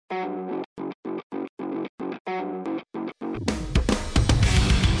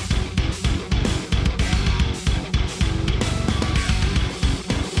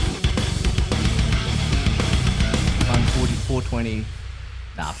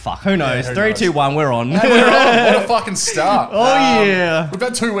fuck. Who knows? who 3, knows? 2, 1, we're on. We're on. What a fucking start. Yeah. We've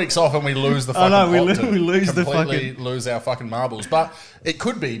had 2 weeks off and we lose the fucking know, we plot to we lose the completely lose our fucking marbles. But it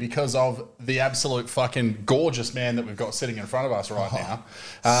could be because of the absolute fucking gorgeous man that we've got sitting in front of us right now.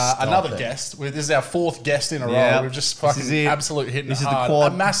 Another guest. This is our 4th guest in a row. Yeah. We've just This is fucking it. absolute hitting This it is the hard.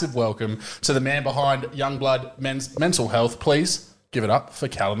 quad. A massive welcome to the man behind Youngblood Mental Health. Please give it up for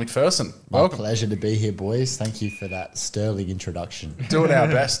Callum McPherson. My Welcome. pleasure to be here, boys. Thank you for that sterling introduction. Doing our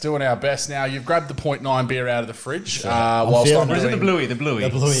best, doing our best. Now, you've grabbed the 0.9 beer out of the fridge whilst feeling I'm it. Or is it the doing bluey? The bluey. The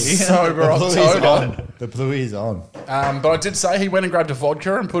Bluey. Sober The Bluey's October. on. The Bluey's on. But I did say he went and grabbed a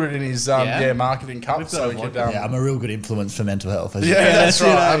vodka and put it in his marketing cup We've got so a he could... vodka. Yeah, I'm a real good influence for mental health. As you yeah, know. that's that's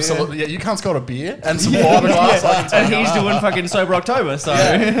right. it, yeah. Absolutely. Yeah, you cunts got a beer and some fiberglass. I can tell And you. he's doing fucking Sober October, so.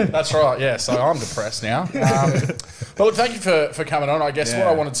 Yeah, that's right. Yeah, so I'm depressed now. But look, thank you for coming on. I guess what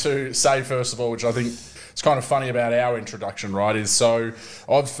I wanted to say first of all, which I think is kind of funny about our introduction, right, is so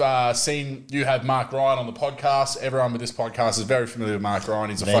I've seen you have Mark Ryan on the podcast. Everyone with this podcast is very familiar with Mark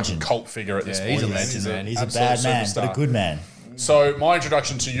Ryan. He's a fucking Legend. cult figure at this Yeah, point. he's a legend, man. He's a absolute bad man, superstar. but a good man. So my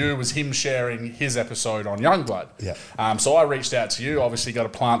introduction to you was him sharing his episode on Youngblood. Yeah. So I reached out to you. Obviously, got to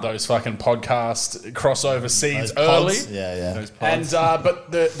plant those fucking podcast crossover seeds Those early. pods. Yeah. And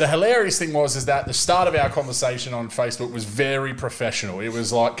but the hilarious thing is that the start of our conversation on Facebook was very professional. It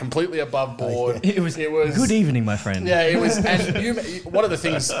was like completely above board. It was good evening, my friend. Yeah, it was. And you, one of the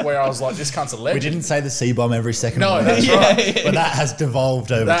things where I was like, this cunt's a We legend. didn't say the C-bomb every second. No, word. that's right. But that has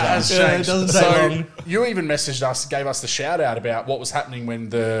devolved over That time. has Yeah, it changed. doesn't take So long. you even messaged us, gave us the shout out about what was happening when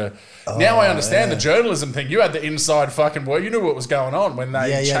the. Now I understand the journalism thing. You had the inside fucking word. You knew what was going on when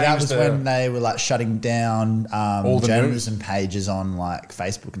they changed that was the. when they were like shutting down All the journalism pages on like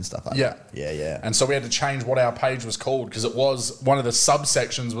Facebook and stuff like Yeah. that. Yeah. And so we had to change what our page was called because it was one of the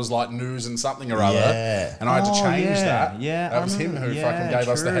subsections was like news and something or other. Yeah. And I had to Oh, change yeah. that. Yeah, That I was him remember. who Yeah, fucking gave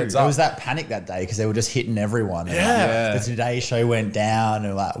us the true. heads There up. was that panic that day because they were just hitting everyone. And Yeah. Like, the Today Show went down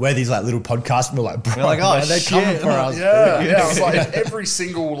and like where these like little podcasts and we're like, bro, We're like, oh, man, they're coming shit. for us. Yeah. I was like, if every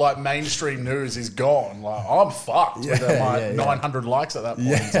single like mainstream news is gone, like I'm fucked with my yeah. 900 likes at that point.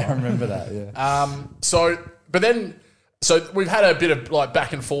 in Yeah, time. I remember that. Yeah. So we've had a bit of like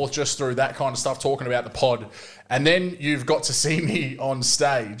back and forth just through that kind of stuff, talking about the pod. And then you've got to see me on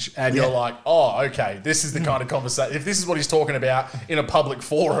stage and you're like, oh, okay, this is the kind of conversation. If this is what he's talking about in a public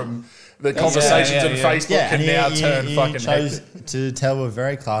forum, the conversations on Facebook can and now he turn fucking chose hectic. to tell a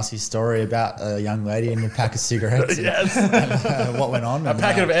very classy story about a young lady and a pack of cigarettes. Yes. And, what went on? A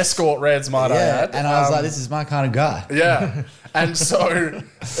packet of Escort Reds, might I add. and I was like, this is my kind of guy. Yeah. And so,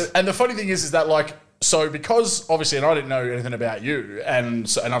 and the funny thing is that like, so because obviously, and I didn't know anything about you, and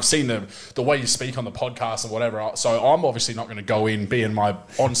I've seen the way you speak on the podcast and whatever. So I'm obviously not going to go in being my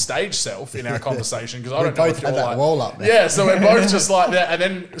on stage self in our conversation because I don't know both if you're had that like, wall up there. Yeah, so we're both just like that. And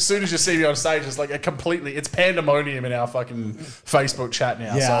then as soon as you see me on stage, it's like it's pandemonium in our fucking Facebook chat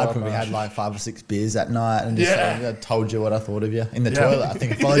now. Yeah, so I probably had like 5 or 6 beers that night and just Yeah. told you what I thought of you in the toilet. I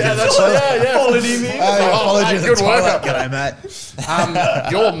think I followed you Yeah, in the that's toilet. yeah. Followed him in. I followed you in the good work toilet. up there. G'day,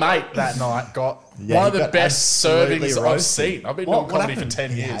 mate. Your mate that night got Yeah, one he of the got best absolutely servings I've roasted. seen. I've been What- doing what comedy for happened? 10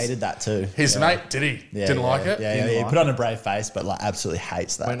 He years. hated that too. His mate, did he? Yeah, Didn't like it? Yeah, he put on a brave face, but like absolutely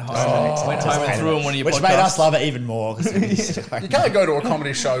hates that. Went home, So- went just home and hated threw it. him one of your Which podcasts. made us love it even more. 'Cause he's like, You can't go to a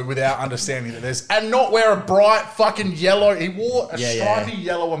comedy show without understanding that there's... And not wear a bright fucking yellow... He wore a Yeah, stripy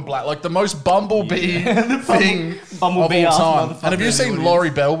yellow and black. Like the most bumblebee thing Bumblebee of ass all time. motherfucker And have you in the seen audience. Laurie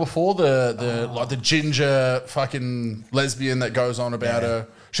Bell before? The ginger fucking lesbian that goes on about her...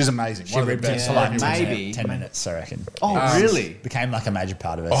 She's amazing. she One of the ripped him best. for like Maybe. 10 minutes, I reckon. Oh, really? Became like a major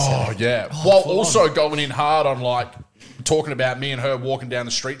part of it. Oh, yeah. While also going in hard on like talking about me and her walking down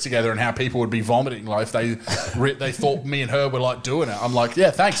the street together and how people would be vomiting like if they thought me and her were like doing it. I'm like,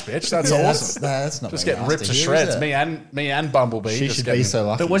 yeah, thanks, bitch. That's Yeah, awesome. that's not Just very getting nice ripped to hear, shreds. is it? Me and Bumblebee. She just should getting- be so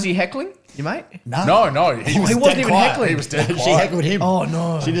lucky. But was he heckling, your mate? No, he was he wasn't dead even quiet. heckling. He was dead She quiet. heckled him. Oh,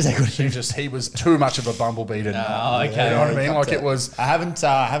 no. She just heckled him. He was too much of a Bumblebee to Oh, okay. You know what I mean? He Like cut it was... I haven't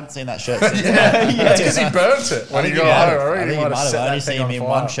seen that shirt since. That's because he burnt it when he got home. I I reckon think he you might might have have set only that thing seen on him in fire.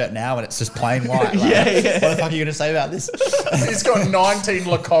 one shirt now and it's just plain white. Like, Yeah. What the fuck are you going to say about this? He's got 19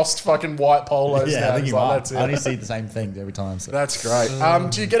 Lacoste fucking white polos Yeah, now. I think He's you like, might. that's it. I only see the same things every time. So. That's great.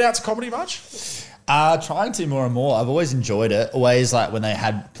 Do you get out to comedy much? Trying to more and more. I've always enjoyed it. Always like when they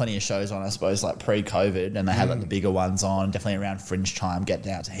had plenty of shows on, I suppose, like pre-COVID, and they had like the bigger ones on, definitely around Fringe time, getting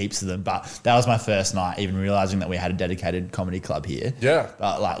out to heaps of them. But that was my first night, even realizing that we had a dedicated comedy club here. Yeah.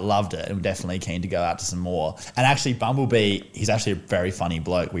 But like loved it and we're definitely keen to go out to some more. And actually Bumblebee, he's actually a very funny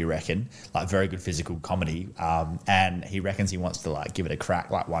bloke, we reckon. Like very good physical comedy. And he reckons he wants to like give it a crack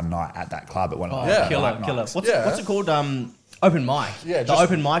like one night at that club at one of the yeah. night Killer. nights. What's Yeah. it called? Open mic. Yeah, the just-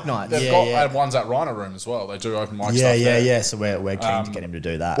 open mic nights. They've Yeah, got yeah. and ones at Rhino Room as well. They do open mic Yeah, stuff yeah, there. yeah. So we're keen to get him to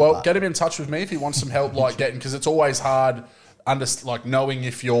do that. Well, but- get him in touch with me if he wants some help, like getting, because it's always hard, like knowing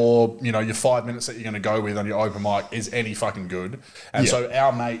if your 5 minutes that you're going to go with on your open mic is any fucking good. And so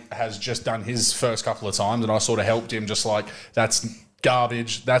our mate has just done his first couple of times, and I sort of helped him, just like, that's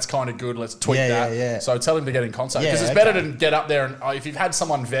garbage, that's kind of good, let's tweak Yeah, that. yeah, yeah. So tell him to get in contact, because Yeah, it's better okay. to get up there and if you've had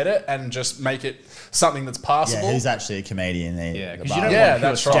someone vet it and just make it something that's passable. yeah, he's actually a comedian. Yeah, The 'cause you bar. don't Yeah, want pure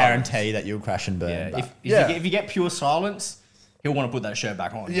that's right. Guarantee that you'll crash and burn. Yeah, but- if you get pure silence, he'll want to put that shirt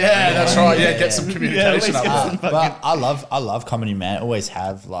back on. Yeah, that's right. Yeah, Yeah, get yeah. some Yeah, communication at least up. get there. some but I love comedy, man. Always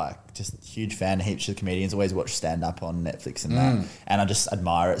have, like, just huge fan of heaps of comedians. Always watch stand up on Netflix and that, and I just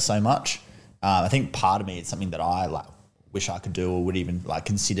admire it so much. I think part of me, it's something that I like wish I could do or would even like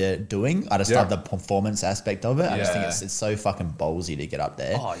consider doing. I just Yeah. love the performance aspect of it. I just think Yeah. it's so fucking ballsy to get up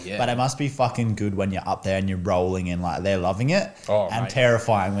there. Oh, yeah. But it must be fucking good when you're up there and you're rolling and like they're loving it, Oh, and mate.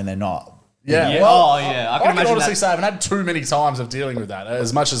 terrifying when they're not. Yeah, Yeah. well, Oh, yeah. I I can can imagine honestly that. say I haven't had too many times of dealing with that.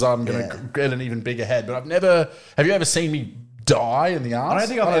 As much as I'm going to Yeah. get an even bigger head, but I've never. Have you ever seen me die in the arse? I don't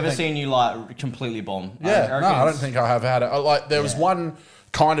think I've ever seen you like completely bomb. Yeah, reckon no, I don't it's- think I have had it. Like there was one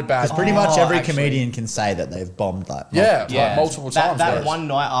kind of bad. Pretty much every actually. comedian can say that they've bombed like Yeah, multiple like multiple times. That whereas- one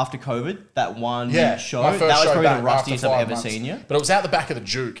night after COVID, that one Yeah, show, my that first was show probably back the rustiest after I've 5 ever months. seen you. But it was out the back of the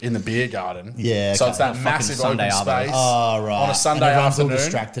Juke in the beer garden. Yeah, so okay. it's that Fucking massive Sunday open arvo. space. Oh, right. On a Sunday and everyone's all afternoon.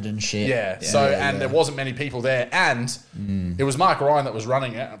 distracted and shit. Yeah. Yeah. There wasn't many people there, and it was Mark Ryan that was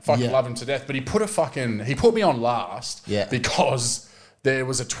running it. I fucking Yeah. love him to death, but he put me on last. Yeah. Because there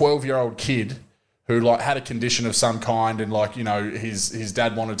was a 12-year-old kid who like had a condition of some kind, and like his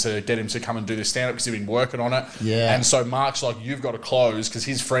dad wanted to get him to come and do this stand up because he'd been working on it. Yeah. And so Mark's like, you've got to close because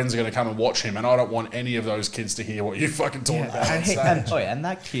his friends are going to come and watch him, and I don't want any of those kids to hear what you fucking talk about. on And, stage. and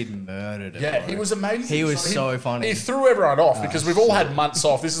that kid murdered it. Yeah, bro. he was amazing. He was so funny. He threw everyone off because we've all had months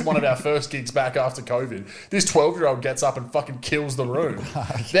off. This is one of our first gigs back after COVID. This 12-year-old gets up and fucking kills the room.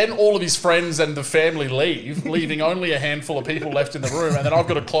 Then all of his friends and the family leave, leaving only a handful of people left in the room, and then I've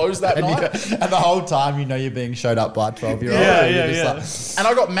got to close that night. And the whole time you're being showed up by a 12-year-old. Yeah, and you're yeah, just And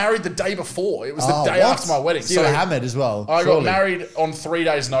I got married the day before. It was the Oh, day what? after my wedding. So you were hammered as well. I surely. got married on 3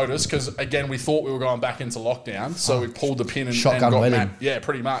 days' notice because, again, we thought we were going back into lockdown. So we pulled the pin and Shotgun got wedding. married. Yeah,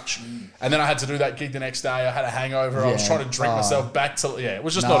 pretty much. And then I had to do that gig the next day. I had a hangover. I was Yeah. trying to drink Oh. myself back to... Yeah, it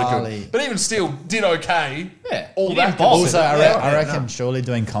was just not a Gnarly. good... But even still, did okay. Yeah. All You that didn't boss Also, it. I reckon surely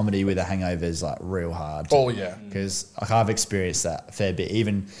doing comedy with a hangover is like real hard. Oh, yeah. Because like, I've experienced that a fair bit.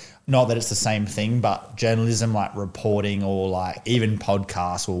 Even not that it's the same thing, but journalism, like reporting or like even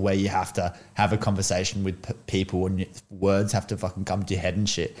podcasts, or where you have to have a conversation with people and words have to fucking come to your head and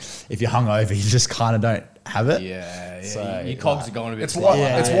shit. If you're hungover, you just kind of don't have it. Yeah, So, your cogs like, are going a bit It's slow. why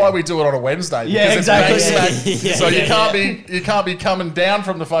Yeah, it's yeah. why we do it on a Wednesday. Yeah, because it's exactly. bang smack. Yeah, So you yeah, can't be coming down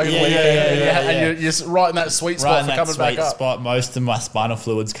from the fucking Yeah, weekend, yeah, and you're right in that sweet spot Right in for that coming back sweet up. spot, most of my spinal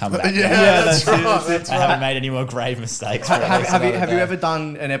fluids come back. Yeah, that's right. That's I right. haven't made any more grave mistakes. for at Have, least have you another have you day. ever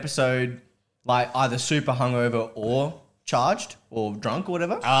done an episode like either super hungover or charged or drunk or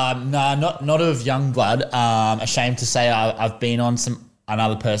whatever? Nah, not of young blood. Ashamed to say, I've been on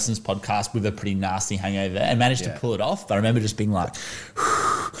another person's podcast with a pretty nasty hangover and managed to Yeah. pull it off. But I remember just being like,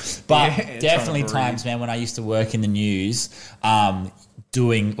 but Yeah, definitely trying to times, man, when I used to work in the news,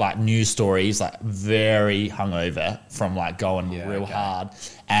 doing like news stories, like very hungover from like going real okay. hard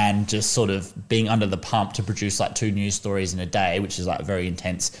and just sort of being under the pump to produce like 2 news stories in a day, which is like very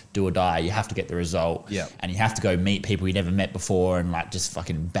intense, do or die. You have to get the result. Yeah. And you have to go meet people you never met before and like just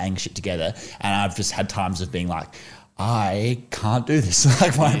fucking bang shit together. And I've just had times of being like, I can't do this.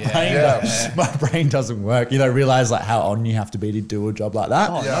 Like my brain doesn't work. You don't realize like how on you have to be to do a job like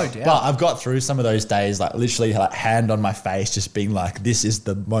that. Oh, no doubt. But I've got through some of those days, like literally like hand on my face, just being like, this is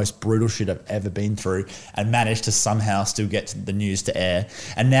the most brutal shit I've ever been through, and managed to somehow still get to the news to air.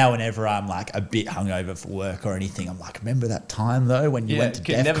 And now whenever I'm like a bit hungover for work or anything, I'm like, remember that time though when you Yeah, went to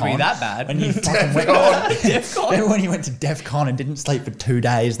could DEF never CON? be that bad. When you fucking went Remember when you went to DEF CON and didn't sleep for 2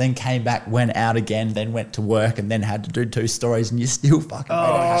 days, then came back, went out again, then went to work, and then had to do 2 stories, and you still fucking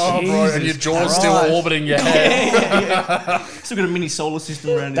Oh, bro, and your Jesus jaw's still Christ. orbiting your head. Still got a mini solar system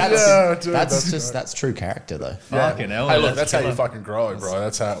around That's, it. Yeah, dude, that's that's true character though. Fucking hell. Hey, look, that's how you killer. fucking grow, bro.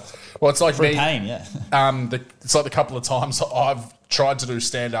 That's how. Well, it's like For me. pain, yeah. It's like the couple of times I've tried to do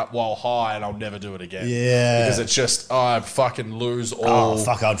stand up while high, and I'll never do it again. Yeah. because it's just I fucking lose all. Oh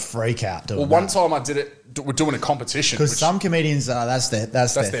fuck, I'd freak out doing Well, that. one time I did it we're doing a competition. Because some comedians, that's their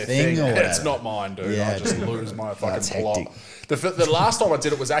thing. Or whatever. It's not mine, dude. Yeah, I just lose my fucking plot. hectic. The last time I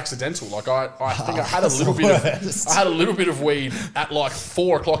did it was accidental. Like I think I had a little bit of weed at like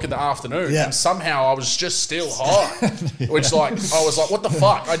 4 o'clock in the afternoon, and somehow I was just still high. Which I was like, what the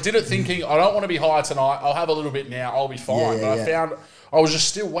fuck? I did it thinking I don't want to be high tonight. I'll have a little bit now. I'll be fine. But I found I was just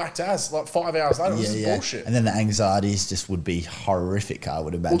still whacked as like 5 hours later. This is bullshit. And then the anxieties just would be horrific, I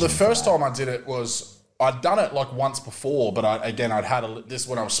would imagine. Well, the first time I did it was I'd done it like once before, but I'd had this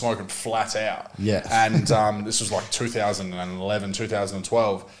when I was smoking flat out. Yeah. And this was like 2011,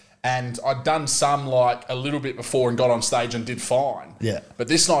 2012. And I'd done some like a little bit before and got on stage and did fine. Yeah. But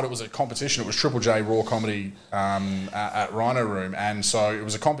this night it was a competition. It was Triple J Raw Comedy at Rhino Room. And so it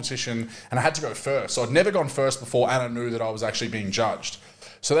was a competition and I had to go first. So I'd never gone first before and I knew that I was actually being judged.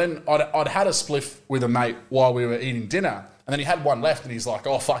 So then I'd had a spliff with a mate while we were eating dinner. And then he had one left and he's like,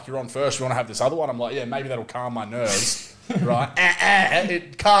 oh, fuck, you're on first. You want to have this other one? I'm like, yeah, maybe that'll calm my nerves. Right?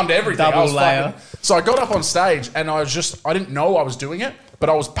 It calmed everything. Double layer. So I got up on stage and I didn't know I was doing it, but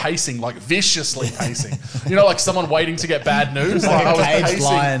I was pacing, like viciously pacing. You know, like someone waiting to get bad news. like I a was caged pacing.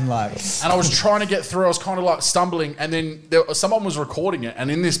 lion, like. And I was trying to get through. I was kind of like stumbling. And then someone was recording it. And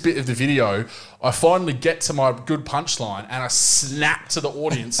in this bit of the video, I finally get to my good punchline and I snap to the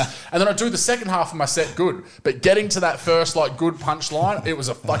audience. And then I do the second half of my set good. But getting to that first like good punchline, it was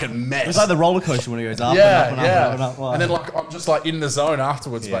a fucking mess. It's like the roller coaster when it goes up Yeah, and up and up and up and up. Like. And then like I'm just like in the zone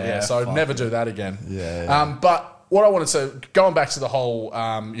afterwards. But yeah, so I'd never do that again. Yeah. But what I wanted to, going back to the whole, what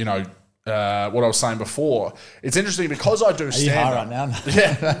I was saying before, it's interesting because I do stand high right now?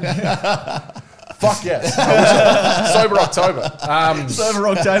 Yeah. Fuck yes. Sober October. Sober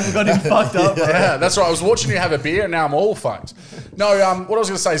October got him fucked up. Bro. Yeah, that's right. I was watching you have a beer and now I'm all fucked. No, what I was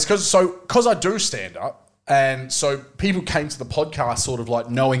going to say is because I do stand up, and so people came to the podcast sort of like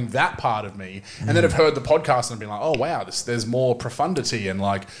knowing that part of me and then have heard the podcast and been like, oh, wow, there's more profundity and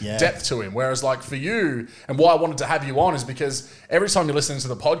like depth to him. Whereas like for you, and why I wanted to have you on is because every time you're listening to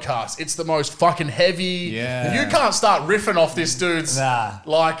the podcast, it's the most fucking heavy. Yeah. You can't start riffing off this dude's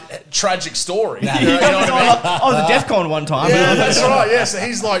like tragic story. Nah. You know what I mean? I was at DEF CON one time. Yeah, that's right. Yeah, so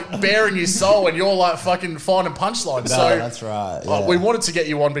he's like bearing his soul, and you're like fucking finding punchlines. So that's right. Yeah. we wanted to get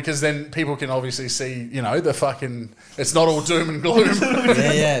you on because then people can obviously see, the fucking. It's not all doom and gloom.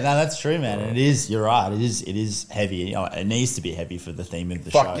 yeah. No, that's true, man. And it is. You're right. It is heavy. It needs to be heavy for the theme of the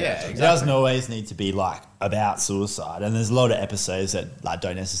show. Yeah, exactly. It doesn't always need to be like about suicide, and there's a lot of episodes that like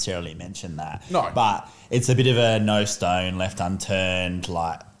don't necessarily mention that. No, but it's a bit of a no stone left unturned.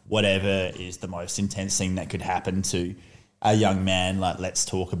 Like whatever is the most intense thing that could happen to a young man, like let's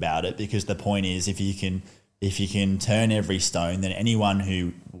talk about it. Because the point is, if you can turn every stone, then anyone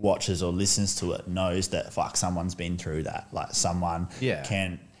who watches or listens to it knows that someone's been through that. Like someone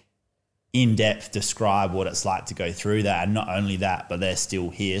can in depth describe what it's like to go through that, and not only that, but they're still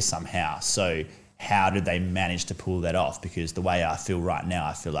here somehow. So how did they manage to pull that off? Because the way I feel right now,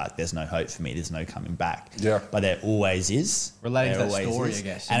 I feel like there's no hope for me. There's no coming back. Yeah. But there always is. Relating to that story, I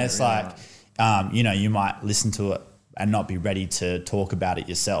guess. And it's like, you might listen to it and not be ready to talk about it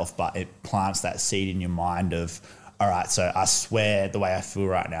yourself, but it plants that seed in your mind of, all right, so I swear the way I feel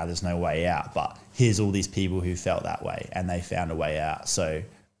right now, there's no way out, but here's all these people who felt that way and they found a way out. So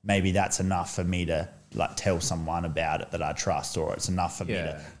maybe that's enough for me to like tell someone about it that I trust, or it's enough for me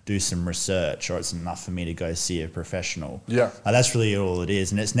to do some research, or it's enough for me to go see a professional. Yeah. That's really all it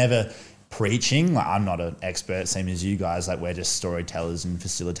is. And it's never preaching. Like I'm not an expert, same as you guys. Like we're just storytellers and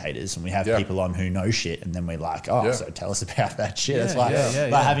facilitators, and we have people on who know shit, and then we're like, so tell us about that shit. It's like,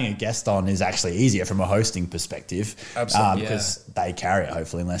 having a guest on is actually easier from a hosting perspective. Absolutely. Because they carry it,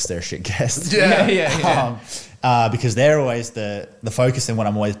 hopefully, unless they're a shit guest. Because they're always the focus, and what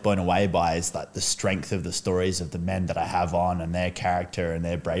I'm always blown away by is like the strength of the stories of the men that I have on, and their character and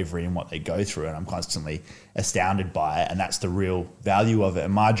their bravery and what they go through, and I'm constantly astounded by it, and that's the real value of it.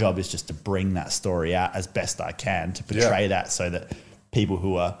 And my job is just to bring that story out as best I can to portray that, so that people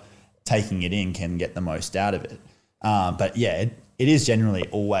who are taking it in can get the most out of it. But yeah, it is generally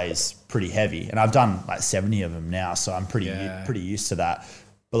always pretty heavy, and I've done like 70 of them now, so I'm pretty used to that.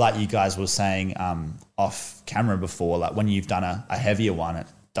 But like you guys were saying off camera before, like when you've done a heavier one, it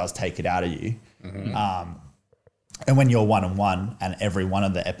does take it out of you. Mm-hmm. And when you're one-on-one and every one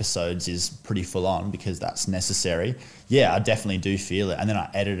of the episodes is pretty full on because that's necessary, I definitely do feel it. And then I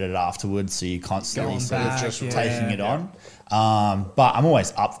edit it afterwards, so you're constantly taking it on. But I'm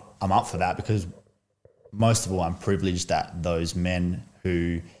always up for that, because most of all, I'm privileged that those men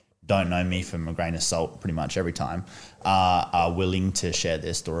who don't know me from a grain of salt pretty much every time are willing to share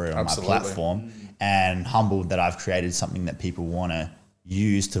their story on my platform, and humbled that I've created something that people want to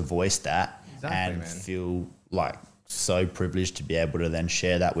use to voice that. Exactly, and man. feel like so privileged to be able to then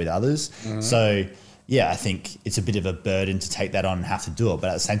share that with others. So yeah, I think it's a bit of a burden to take that on and have to do it.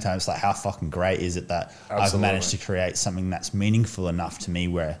 But at the same time, it's like, how fucking great is it that I've managed to create something that's meaningful enough to me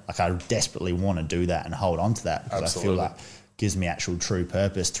where like I desperately want to do that and hold on to that because I feel like gives me actual true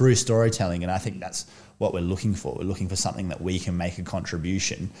purpose through storytelling. And I think that's what we're looking for. We're looking for something that we can make a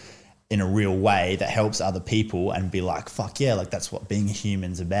contribution in a real way that helps other people and be like, fuck yeah, like that's what being a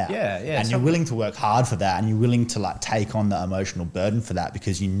human's about. Yeah. And you're willing to work hard for that and you're willing to like take on the emotional burden for that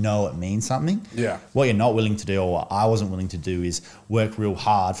because you know it means something. Yeah. What you're not willing to do, or what I wasn't willing to do, is work real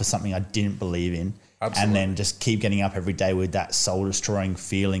hard for something I didn't believe in. Absolutely. And then just keep getting up every day with that soul destroying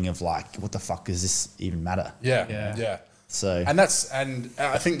feeling of like, what the fuck does this even matter? Yeah. So and I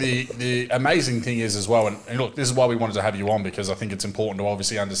think the amazing thing is as well, and look, this is why we wanted to have you on, because I think it's important to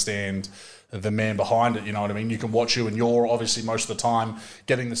obviously understand the man behind it. You know what I mean? You can watch you, and you're obviously most of the time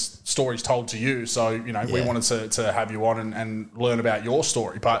getting the stories told to you. So you know, we wanted to have you on and learn about your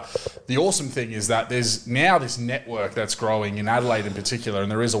story. But the awesome thing is that there's now this network that's growing in Adelaide in particular, and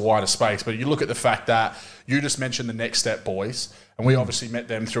there is a wider space. But you look at the fact that you just mentioned the Next Step Boys, and we obviously met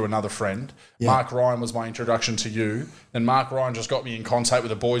them through another friend. Mark Ryan was my introduction to you. Then Mark Ryan just got me in contact with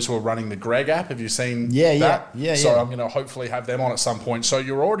the boys who are running the Greg app. Have you seen that? Yeah. So I'm going to hopefully have them on at some point. So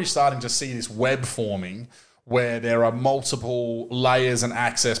you're already starting to see this web forming where there are multiple layers and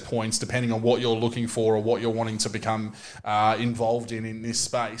access points depending on what you're looking for or what you're wanting to become involved in this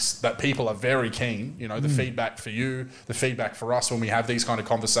space, that people are very keen. You know, the feedback for you, the feedback for us when we have these kind of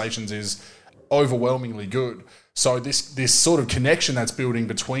conversations is overwhelmingly good. So this sort of connection that's building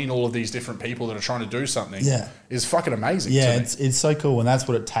between all of these different people that are trying to do something is fucking amazing. Yeah, it's so cool, and that's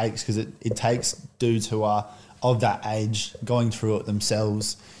what it takes, because it takes dudes who are of that age going through it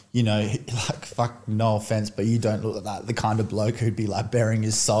themselves. You know, like, fuck, no offense, but you don't look like the kind of bloke who'd be like bearing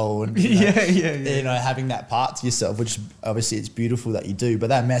his soul and you know, having that part to yourself, which obviously it's beautiful that you do, but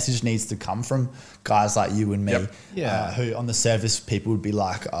that message needs to come from guys like you and me, who on the surface people would be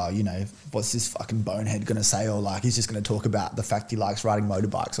like, oh, you know, what's this fucking bonehead going to say? Or like, he's just going to talk about the fact he likes riding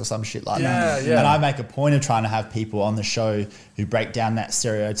motorbikes or some shit like that. And I make a point of trying to have people on the show who break down that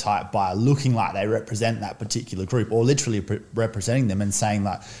stereotype by looking like they represent that particular group, or literally representing them, and saying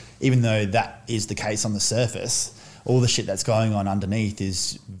like, even though that is the case on the surface, all the shit that's going on underneath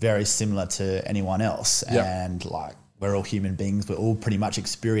is very similar to anyone else. And like, we're all human beings. We all pretty much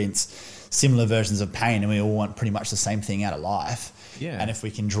experience similar versions of pain, and we all want pretty much the same thing out of life. And if we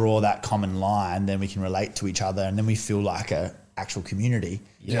can draw that common line, then we can relate to each other, and then we feel like a actual community.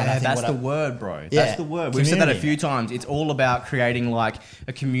 That's the word, bro. That's the word. We've said that a few times. It's all about creating like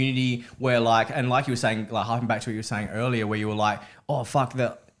a community where like, and like you were saying, like harking back to what you were saying earlier, where you were like, oh fuck,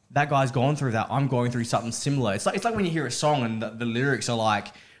 that guy's gone through that. I'm going through something similar. It's like when you hear a song and the lyrics are like,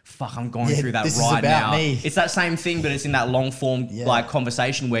 fuck, I'm going through that right now. It's that same thing, but it's in that long form like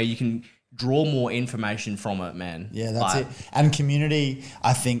conversation where you can draw more information from it, man. Yeah, that's it. And community,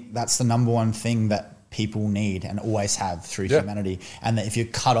 I think that's the number one thing that people need and always have through humanity. And that if you're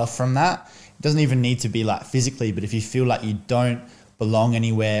cut off from that, it doesn't even need to be like physically, but if you feel like you don't belong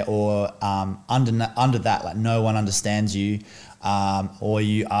anywhere, or under that, like no one understands you, or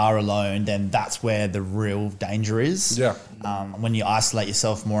you are alone, then that's where the real danger is. When you isolate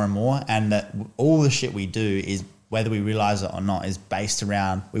yourself more and more, and that all the shit we do is, whether we realize it or not, is based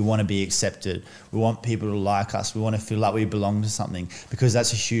around, we want to be accepted. We want people to like us. We want to feel like we belong to something, because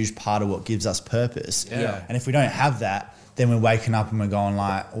that's a huge part of what gives us purpose. And if we don't have that, then we're waking up and we're going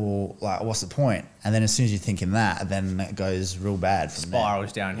like, oh, like, what's the point? And then as soon as you're thinking that, then it goes real bad.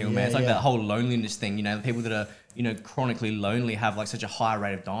 Spirals downhill, man. It's like that whole loneliness thing, you know, the people that are, you know, chronically lonely have like such a high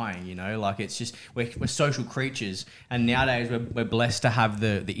rate of dying, you know, like it's just, we're social creatures. And nowadays we're blessed to have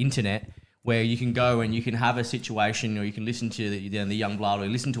the internet, where you can go and you can have a situation, or you can listen to the young blood, or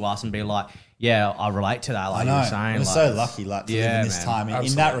listen to us and be like, yeah, I relate to that. Like you were saying, we're so lucky, like to live in this time.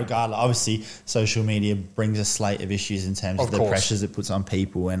 In that regard, like, obviously, social media brings a slate of issues in terms of the pressures it puts on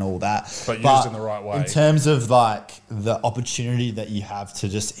people and all that. But used in the right way. In terms of like the opportunity that you have to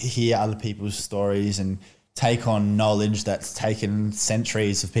just hear other people's stories and take on knowledge that's taken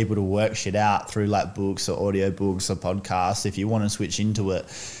centuries of people to work shit out through like books or audio books or podcasts, if you want to switch into it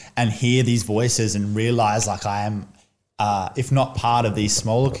and hear these voices and realize like I am, if not part of these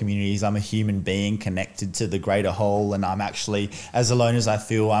smaller communities, I'm a human being connected to the greater whole, and I'm actually, as alone as I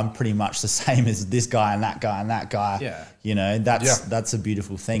feel, I'm pretty much the same as this guy and that guy and that guy. You know, that's a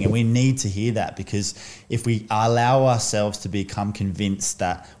beautiful thing, and we need to hear that, because if we allow ourselves to become convinced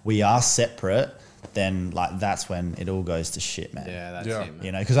that we are separate, then like that's when it all goes to shit, man. Yeah, that's it, man.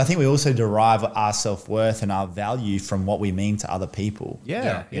 You know, because I think we also derive our self-worth and our value from what we mean to other people.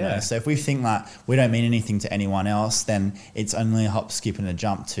 Yeah. You know, so if we think like we don't mean anything to anyone else, then it's only a hop, skip, and a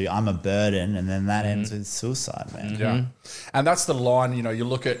jump to I'm a burden, and then that ends with suicide, man. Yeah. And that's the line, you know, you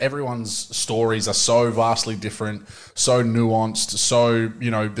look at everyone's stories are so vastly different, so nuanced, so,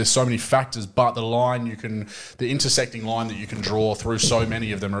 you know, there's so many factors, but the intersecting line that you can draw through so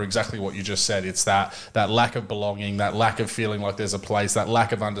many of them are exactly what you just said. It's that lack of belonging, that lack of feeling like there's a place, that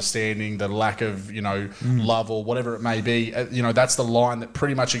lack of understanding, the lack of, you know, love or whatever it may be. You know, that's the line that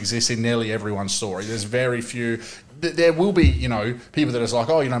pretty much exists in nearly everyone's story. There's very few. There will be, you know, people that are like,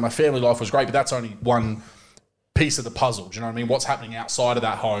 oh, you know, my family life was great, but that's only one piece of the puzzle. Do you know what I mean? What's happening outside of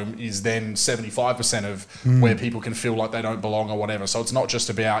that home is then 75% of where people can feel like they don't belong or whatever. So it's not just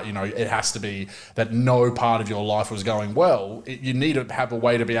about, you know, it has to be that no part of your life was going well. You need to have a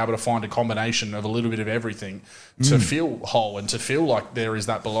way to be able to find a combination of a little bit of everything to feel whole and to feel like there is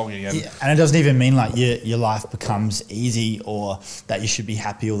that belonging. And, and it doesn't even mean like your life becomes easy or that you should be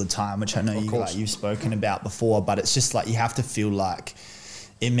happy all the time, which I know you've spoken about before, but it's just like you have to feel like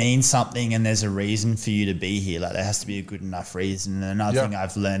it means something and there's a reason for you to be here. Like there has to be a good enough reason. And another thing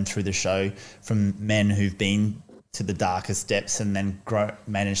I've learned through the show from men who've been to the darkest depths and then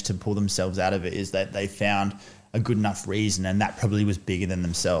managed to pull themselves out of it is that they found a good enough reason, and that probably was bigger than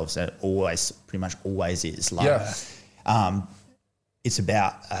themselves. And it pretty much always is. Like, it's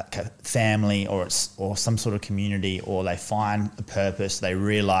about a family or some sort of community, or they find a purpose, they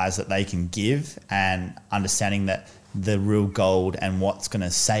realize that they can give, and understanding that the real gold and what's going to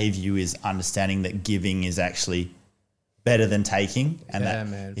save you is understanding that giving is actually better than taking, and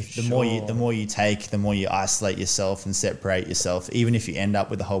the more you take, the more you isolate yourself and separate yourself. Even if you end up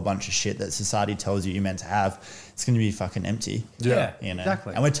with a whole bunch of shit that society tells you you're meant to have, it's going to be fucking empty. You know?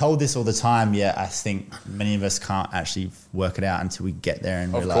 Exactly. And we're told this all the time. I think many of us can't actually work it out until we get there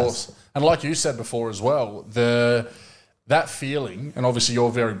and realize. Of course. And like you said before as well, that feeling, and obviously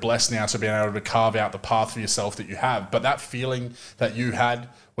you're very blessed now to be able to carve out the path for yourself that you have, but that feeling that you had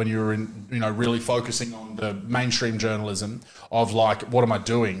when you were in, you know, really focusing on the mainstream journalism of like, what am I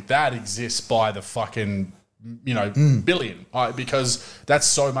doing? That exists by the fucking, you know, billion, because that's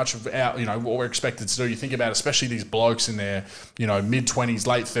so much of our, you know, what we're expected to do. You think about, especially these blokes in their, you know, mid-20s,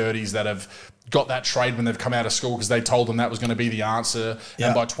 late 30s that have got that trade when they've come out of school because they told them that was going to be the answer. Yeah.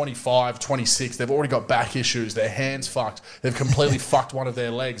 And by 25, 26, they've already got back issues. Their hands fucked. They've completely fucked one of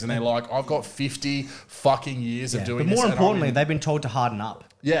their legs. And they're like, I've got 50 fucking years of doing this. But more importantly, they've been told to harden up.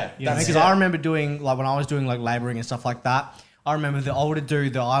 Yeah. Because I remember doing, like when I was doing like labouring and stuff like that, I remember the older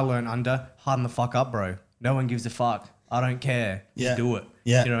dude that I learned under, harden the fuck up, bro. No one gives a fuck. I don't care. Just do it.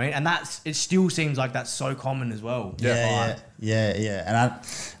 Yeah. You know what I mean? And it still seems like that's so common as well. Yeah. And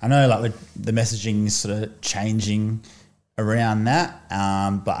I know like with the messaging is sort of changing around that.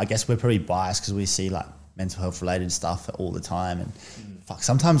 But I guess we're probably biased because we see like mental health related stuff all the time. And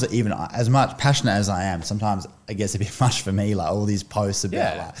sometimes even as much passionate as I am, sometimes it gets a bit much for me, like all these posts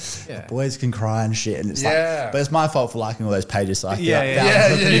about boys can cry and shit, and it's like, but it's my fault for liking all those pages. So I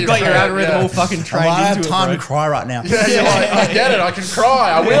feel you've got your algorithm all fucking trained into it. I don't have time to cry right now. Like, I get it, I can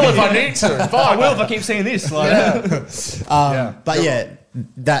cry, I will if I need to. I will if I keep seeing this.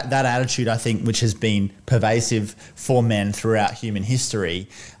 That attitude, I think, which has been pervasive for men throughout human history,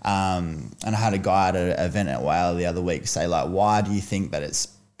 and I had a guy at an event at Whale the other week say, like, why do you think that it's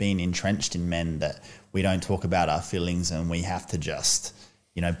been entrenched in men that we don't talk about our feelings and we have to just,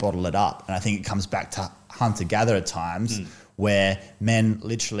 you know, bottle it up? And I think it comes back to hunter-gatherer times where men,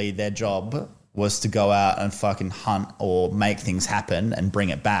 literally their job was to go out and fucking hunt or make things happen and bring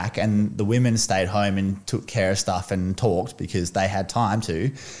it back. And the women stayed home and took care of stuff and talked because they had time to.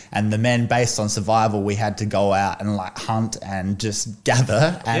 And the men, based on survival, we had to go out and like hunt and just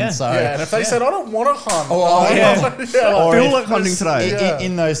gather. And and if they said, I don't want to hunt. I feel like hunting today.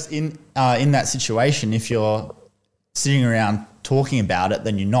 In that situation, if you're sitting around talking about it,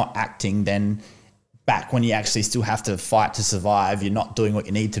 then you're not acting, then back when you actually still have to fight to survive, you're not doing what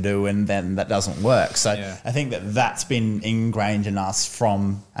you need to do, and then that doesn't work. So I think that's been ingrained in us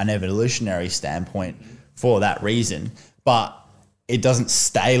from an evolutionary standpoint for that reason. But it doesn't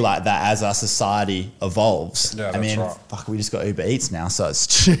stay like that as our society evolves. Yeah, that's right. Fuck, we just got Uber Eats now, so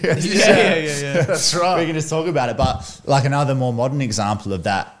it's true. That's right. We can just talk about it. But like another more modern example of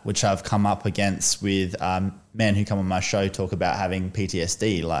that, which I've come up against with men who come on my show, talk about having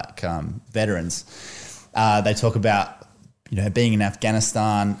PTSD, like veterans. They talk about, you know, being in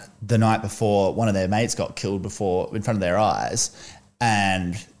Afghanistan the night before one of their mates got killed in front of their eyes,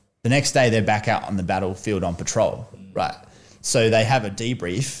 and the next day they're back out on the battlefield on patrol, right? So they have a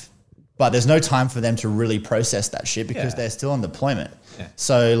debrief but there's no time for them to really process that shit because they're still on deployment. Yeah.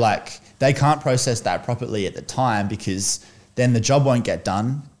 So like they can't process that properly at the time because then the job won't get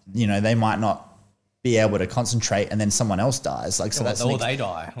done. You know, they might not be able to concentrate and then someone else dies. Like, so that's, they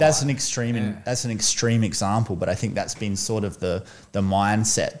die. That's an extreme, that's an extreme example, but I think that's been sort of the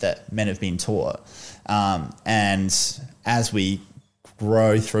mindset that men have been taught. And as we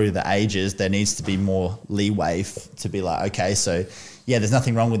grow through the ages, there needs to be more leeway to be like, okay, so yeah, there's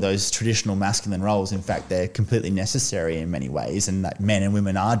nothing wrong with those traditional masculine roles. In fact, they're completely necessary in many ways, and that men and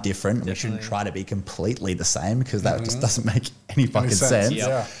women are different. Definitely. We shouldn't try to be completely the same because that just doesn't make any fucking sense. Yep.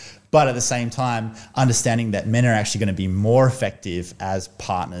 Yeah. But at the same time, understanding that men are actually going to be more effective as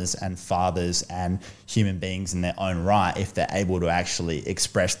partners and fathers and human beings in their own right if they're able to actually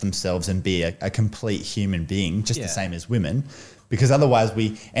express themselves and be a complete human being, just the same as women. Because otherwise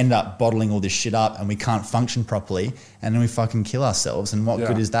we end up bottling all this shit up and we can't function properly and then we fucking kill ourselves. And what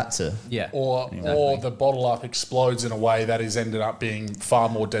good is that to? Yeah. Or the bottle up explodes in a way that is ended up being far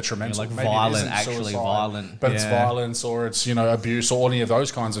more detrimental. Like maybe violent, actually suicide, violent. But it's violence or it's, you know, abuse or any of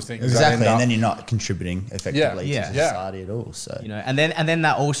those kinds of things. Exactly. And then you're not contributing effectively to society at all. So, you know, and then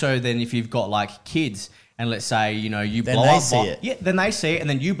that also then if you've got like kids, and let's say, you know, you blow up. Then they see it and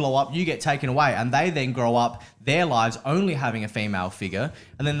then you blow up, you get taken away. And they then grow up their lives only having a female figure.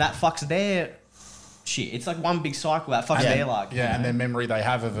 And then that fucks their shit. It's like one big cycle that fucks their life. Yeah, and their memory they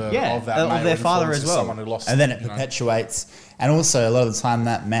have of that of their father as well. Someone who lost and then it perpetuates. And also a lot of the time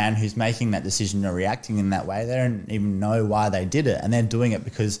that man who's making that decision or reacting in that way, they don't even know why they did it. And they're doing it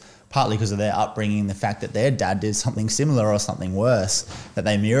partly because of their upbringing, the fact that their dad did something similar or something worse that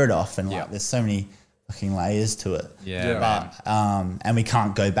they mirrored off. And like there's so many fucking layers to it. But and we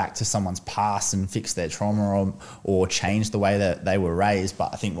can't go back to someone's past and fix their trauma or change the way that they were raised. But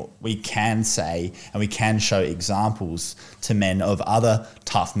I think what we can say and we can show examples to men of other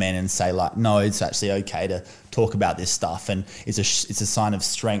tough men and say like, no, it's actually okay to talk about this stuff, and it's a sign of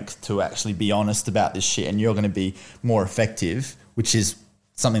strength to actually be honest about this shit, and you're going to be more effective, which is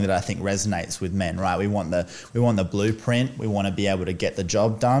something that I think resonates with men, right? We want the blueprint. We want to be able to get the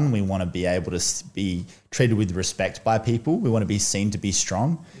job done. We want to be able to be treated with respect by people. We want to be seen to be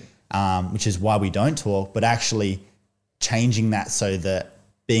strong, which is why we don't talk, but actually changing that so that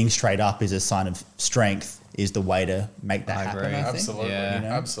being straight up is a sign of strength is the way to make that happen. I think. Absolutely. Yeah. You know?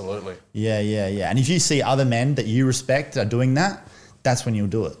 Absolutely. Yeah. And if you see other men that you respect are doing that, that's when you'll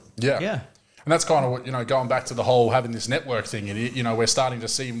do it. Yeah. And that's kind of what, you know, going back to the whole having this network thing, you know, we're starting to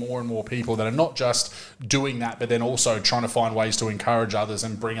see more and more people that are not just doing that, but then also trying to find ways to encourage others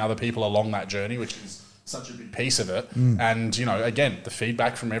and bring other people along that journey, which is such a big piece of it. And, you know, again, the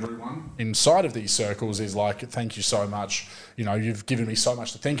feedback from everyone inside of these circles is like, thank you so much. You know, you've given me so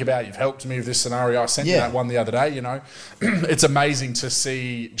much to think about. You've helped me with this scenario. I sent you that one the other day, you know. It's amazing to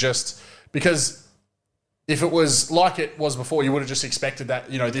see just because if it was like it was before, you would have just expected that,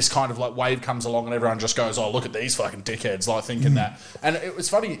 you know, this kind of like wave comes along and everyone just goes, oh, look at these fucking dickheads, like thinking that. And it was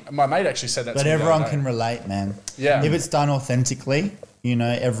funny, my mate actually said that to me. But everyone can relate, man. Yeah. If it's done authentically, you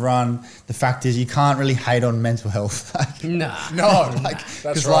know, the fact is you can't really hate on mental health. No,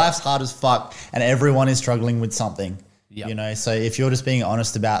 because life's hard as fuck and everyone is struggling with something. You know, so if you're just being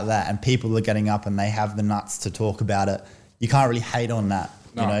honest about that and people are getting up and they have the nuts to talk about it, you can't really hate on that.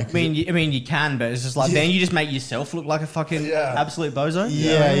 No. You know, I mean, you can, but it's just like then you just make yourself look like a fucking absolute bozo.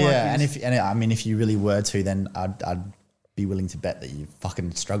 Yeah. And if you really were to, then I'd be willing to bet that you're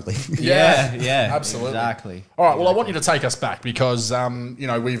fucking struggling. Yeah, absolutely, exactly. All right, well, I want you to take us back because you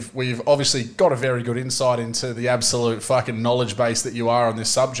know we've obviously got a very good insight into the absolute fucking knowledge base that you are on this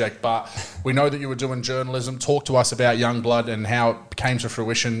subject, but we know that you were doing journalism. Talk to us about Youngblood and how it came to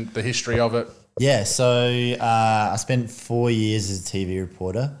fruition, the history of it. Yeah, so I spent 4 years as a TV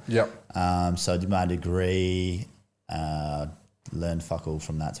reporter. Yep. So I did my degree, learned fuck all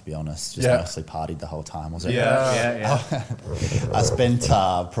from that, to be honest. Just mostly partied the whole time. I spent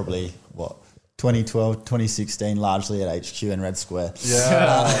probably, 2012, 2016, largely at HQ and Red Square.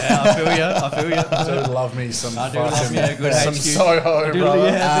 I feel you. I do love me some I do love me a good some HQ. Soho, bro.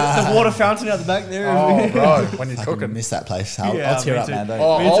 The water fountain out the back there. Oh, bro, when you're I cooking. miss that place. I'll tear up, man.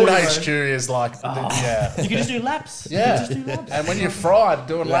 Old HQ is like, You can just do laps. Yeah. And when you're fried,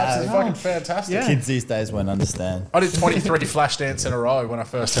 doing laps is fucking fantastic. The kids these days won't understand. I did 23 flash dance in a row when I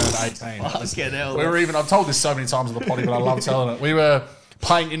first turned 18. I've told this so many times on the potty, but I love telling it. We were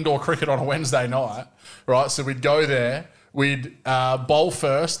playing indoor cricket on a Wednesday night, right? So we'd go there, we'd bowl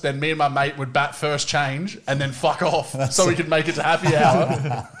first, then me and my mate would bat first change, and then fuck off so we could make it to happy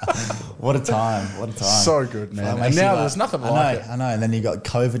hour. What a time. What a time. So good, man. Like, and now there's nothing like it. I know. And then you got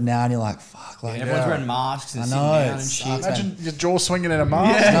COVID now, and you're like, fuck. Like, Everyone's wearing masks and I sitting know, down it and sucks, shit. man. Imagine your jaw swinging in a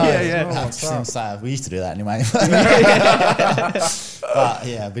mask. Yeah. Seems sad. We used to do that anyway. But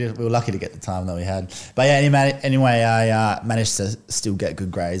yeah, we were lucky to get the time that we had. But yeah, anyway, I managed to still get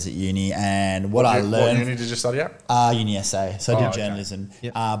good grades at uni, and what I learned. What uni did you study at? Uni SA, so I did journalism.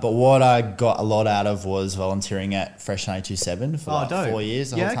 Yep. But what I got a lot out of was volunteering at Fresh 92.7 for like dope. 4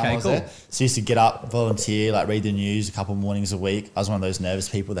 years. The Yeah, whole time okay, I was cool. there. So I used to get up, volunteer, like read the news a couple mornings a week. I was one of those nervous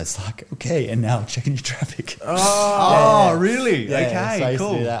people that's like, okay, and now checking your traffic. Oh, really? Yeah, Okay, so I used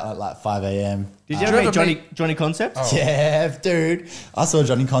cool. to do that at like 5 a.m. Did you ever meet Johnny Concept? Oh. Yeah, dude. I saw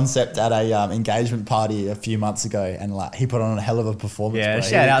Johnny Concept at a engagement party a few months ago, and like he put on a hell of a performance. Yeah, bro.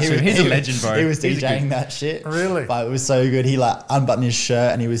 shout out to him. He's a legend, bro. He was He's a DJing good- that shit. Really? But it was so good. He like unbuttoned his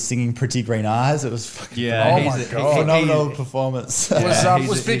shirt and he was singing "Pretty Green Eyes." It was fucking Yeah, Oh my God. phenomenal performance.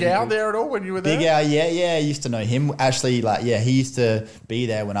 Was Big Al there at all when you were there? Big Al, yeah, I used to know him. Actually, like, yeah, he used to be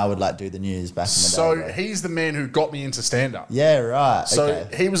there when I would like do the news back in the day. So bro. he's the man who got me into stand-up. Yeah, right. So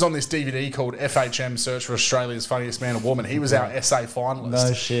okay. he was on this DVD called FHM Search for Australia's Funniest Man or Woman. He was our SA finalist.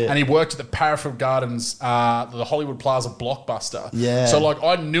 No shit. And he worked at the Parafield Gardens, the Hollywood Plaza Blockbuster. Yeah. So like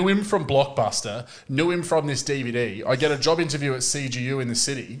I knew him from Blockbuster, knew him from this DVD. I get a job interview at CGU in the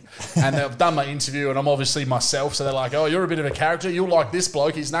city, and they've done my interview, and I'm obviously myself. So they're like, "Oh, you're a bit of a character. You'll like this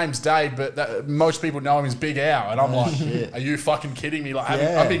bloke. His name's Dave, but most people know him as Big Al." And I'm like, shit. "Are you fucking kidding me?" Like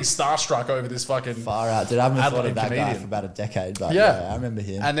Yeah. I'm being starstruck over this fucking. Far out, dude. I haven't thought Adelaide of that guy comedian. for about a decade, but Yeah. yeah, I remember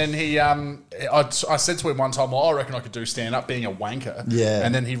him. And then he, I said to him one time, well, I reckon I could do stand up being a wanker. Yeah.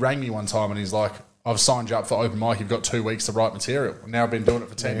 And then he rang me one time and he's like, I've signed you up for open mic. You've got 2 weeks to write material. And now I've been doing it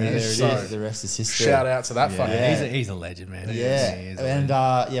for 10 there years. it So is. The rest is history. shout out to that fucking Yeah, he's a legend, man. Yeah, He is a and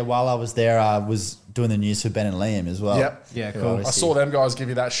legend. while I was there, I was doing the news for Ben and Liam as well. Yep. Yeah, Who cool. I obviously- saw them guys give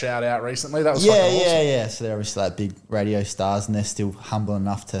you that shout out recently. That was Yeah, fucking awesome. yeah. So they're obviously like big radio stars, and they're still humble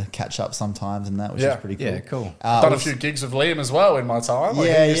enough to catch up sometimes, and that was Yeah. just pretty cool. Yeah, cool. Done a few gigs with Liam as well in my time. Like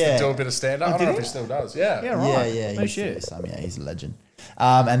Yeah, he used yeah. to do a bit of stand up. I don't know if he still does. Yeah. Yeah, right. Yeah, No he shit. used to do some. Yeah, he's a legend.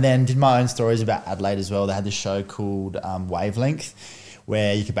 And then did my own stories about Adelaide as well. They had this show called Wavelength,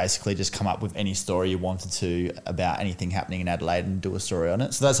 where you could basically just come up with any story you wanted to about anything happening in Adelaide and do a story on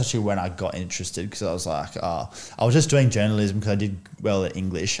it. So that's actually when I got interested, because I was like, I was just doing journalism because I did well at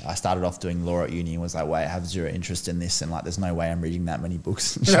English. I started off doing law at uni and was like, wait, I have zero interest in this, and like, there's no way I'm reading that many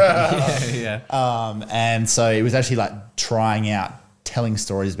books. Yeah. And so it was actually like trying out telling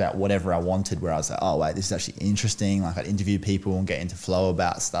stories about whatever I wanted, where I was like, oh wait, this is actually interesting. Like I'd interview people and get into flow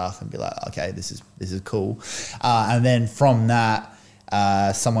about stuff and be like, okay, this is cool. And then from that,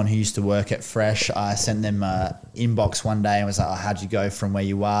 someone who used to work at Fresh, I sent them an inbox one day and was like, oh, how'd you go from where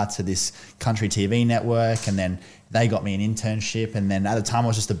you are to this country TV network? And then they got me an internship. And then at the time I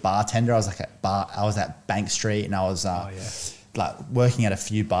was just a bartender. I was like I was at Bank Street, and I was like working at a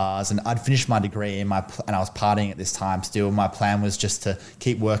few bars, and I'd finished my degree and I was partying at this time still. My plan was just to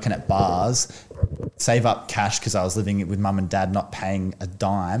keep working at bars, save up cash because I was living with mum and dad, not paying a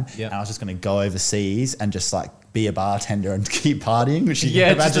dime. Yep. And I was just going to go overseas and just like be a bartender and keep partying, which you Yeah,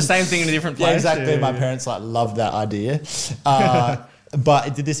 can it's just the imagine. same thing in a different place. Yeah, exactly. Yeah, My yeah. parents like loved that idea. But I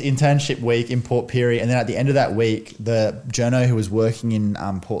did this internship week in Port Pirie, and then at the end of that week, the journo who was working in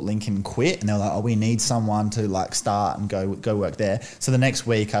Port Lincoln quit, and they were like, "Oh, we need someone to like start and go work there." So the next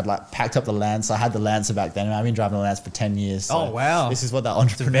week, I'd like packed up the Lancer. I had the Lancer back then, and I've been driving the Lancer for 10 years. So Oh, wow. This is what that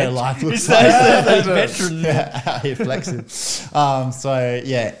entrepreneur life looks It's like. those veteran. Yeah, out here flexing. So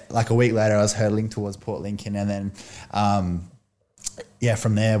yeah, like a week later, I was hurtling towards Port Lincoln, and then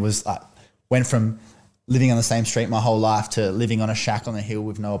from there was went from living on the same street my whole life to living on a shack on the hill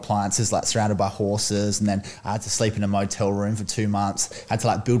with no appliances, like surrounded by horses. And then I had to sleep in a motel room for 2 months. Had to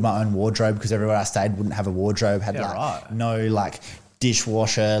like build my own wardrobe because everywhere I stayed wouldn't have a wardrobe. Had no like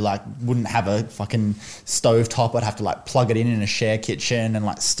dishwasher, like wouldn't have a fucking stove top. I'd have to like plug it in a share kitchen and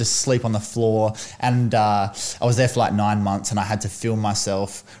like just sleep on the floor. And I was there for like 9 months, and I had to film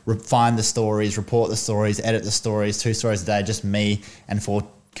myself, find the stories, report the stories, edit the stories, 2 stories a day, just me and 4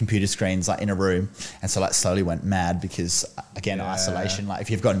 computer screens like in a room. And so like slowly went mad because again, isolation, like if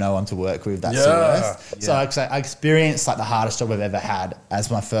you've got no one to work with, that's the worst. So I experienced like the hardest job I've ever had as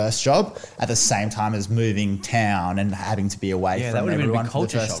my first job, at the same time as moving town and having to be away Yeah, from that would have been a everyone big for the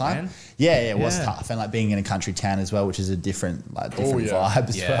culture first shock, time. man. it was tough, and like being in a country town as well, which is a different vibe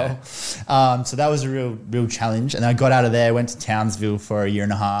as well. So that was a real challenge. And then I got out of there, went to Townsville for a year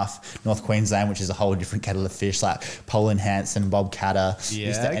and a half, North Queensland, which is a whole different kettle of fish. Like Paul Hanson, Bob Catter,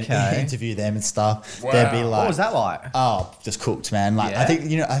 used to interview them and stuff. Wow. They'd be like, what was that like? Oh, just cooked, man. Like I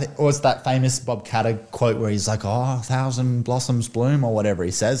think was that famous Bob Catter quote where he's like, "Oh, 1,000 blossoms bloom" or whatever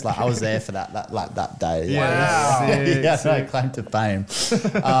he says. Like I was there for that day. Wow. No claim to fame.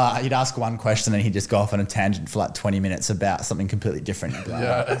 You'd ask one question and he'd just go off on a tangent for like 20 minutes about something completely different.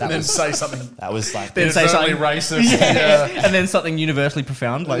 Like, and then say something. That was like Then say something racist. and then something universally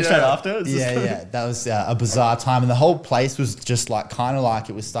profound, like straight after. That was a bizarre time, and the whole place was just like kind of like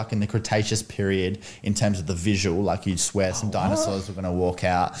it was stuck in the Cretaceous period in terms of the visual. Like you'd swear some dinosaurs were going to walk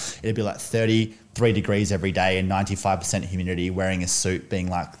out. It'd be like 33 degrees every day and 95% humidity, wearing a suit, being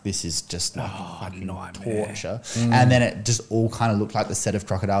like, this is just like fucking torture. And then it just all kind of looked like the set of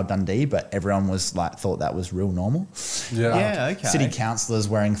Crocodile Dundee, but everyone was like, thought that was real normal. City councillors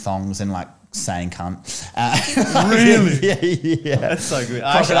wearing thongs and like saying cunt. Really? Yeah. That's so good.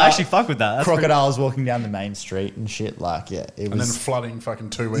 I actually fuck with that. That's crocodiles walking down the main street and shit. Like, it was. And then flooding fucking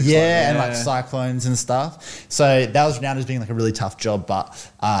 2 weeks later. And like cyclones and stuff. So that was renowned as being like a really tough job, but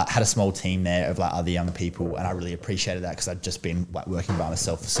had a small team there of like other young people, and I really appreciated that because I'd just been like working by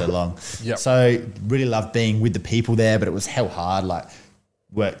myself for so long. So really loved being with the people there, but it was hell hard. Like,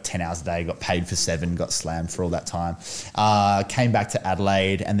 worked 10 hours a day, got paid for 7, got slammed for all that time. Came back to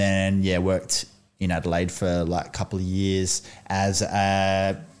Adelaide and then, worked in Adelaide for like a couple of years as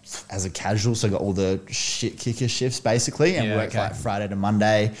a casual. So got all the shit kicker shifts basically, and worked like Friday to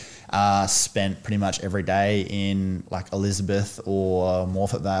Monday. Spent pretty much every day in like Elizabeth or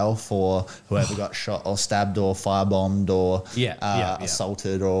Morphett Vale for whoever got shot or stabbed or firebombed or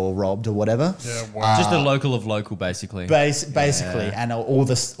assaulted or robbed or whatever. just a local of local, basically. Basically, and all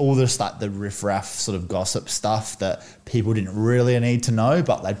this like the riff-raff sort of gossip stuff that people didn't really need to know,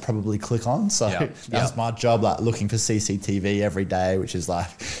 but they'd probably click on. So that's my job, like looking for CCTV every day, which is like,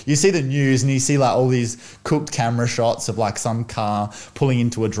 you see the news and you see like all these cooked camera shots of like some car pulling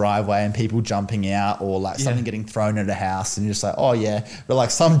into a driveway and people jumping out, or like something getting thrown at a house, and you're just like, but like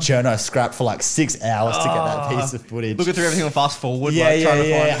some journo scrapped for like 6 hours to get that piece of footage. Looking through everything on fast forward.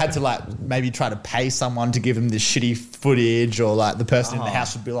 Had to like maybe try to pay someone to give them this shitty footage, or like the person in the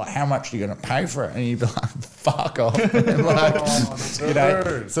house would be like, how much are you going to pay for it? And you'd be like, fuck off. So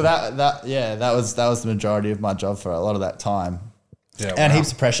that was the majority of my job for a lot of that time. And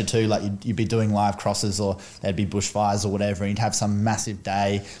heaps of pressure too. Like you'd be doing live crosses, or there'd be bushfires or whatever, and you'd have some massive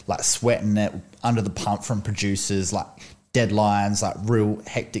day, like sweating it under the pump from producers, like deadlines, like real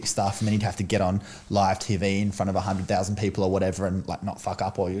hectic stuff, and then you'd have to get on live TV in front of 100,000 people or whatever, and like not fuck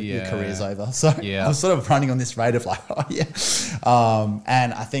up, or your career's over. So I'm sort of running on this rate of like,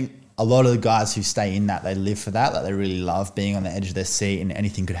 and I think a lot of the guys who stay in that, they live for that. Like they really love being on the edge of their seat and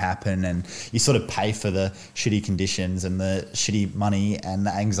anything could happen. And you sort of pay for the shitty conditions and the shitty money and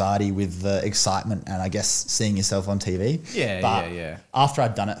the anxiety with the excitement and I guess seeing yourself on TV. After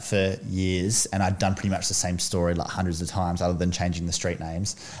I'd done it for years and I'd done pretty much the same story like hundreds of times other than changing the street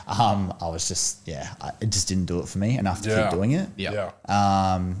names, I was just, it just didn't do it for me enough to keep doing it. Then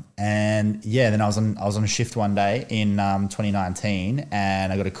I was on a shift one day in 2019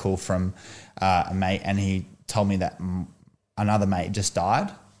 and I got a call from a mate, and he told me that another mate just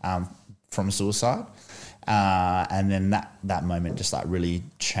died from suicide, and then that moment just like really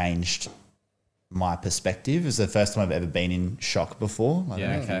changed my perspective. It was the first time I've ever been in shock before. I don't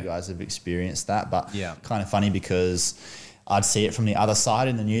know if you guys have experienced that, but kind of funny because I'd see it from the other side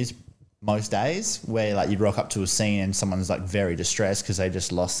in the news most days, where like you'd rock up to a scene and someone's like very distressed because they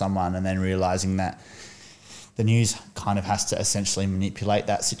just lost someone, and then realizing that the news kind of has to essentially manipulate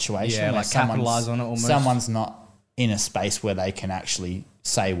that situation. Like capitalize on it almost. Someone's not in a space where they can actually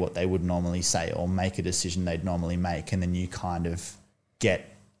say what they would normally say or make a decision they'd normally make, and then you kind of get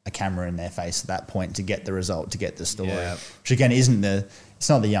a camera in their face at that point to get the result, to get the story. Which again it's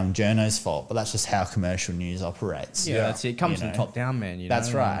not the young journo's fault, but that's just how commercial news operates. That's it. It comes from top down, man.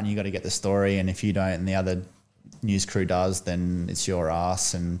 That's right. And you got to get the story, and if you don't and the other news crew does, then it's your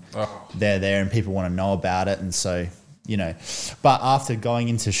ass, and they're there and people want to know about it. And so, but after going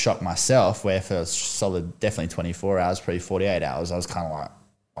into shock myself, where for a solid definitely 24 hours, probably 48 hours, I was kind of like,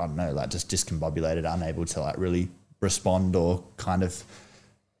 I don't know, like just discombobulated, unable to like really respond or kind of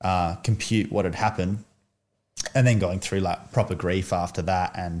compute what had happened. And then going through like proper grief after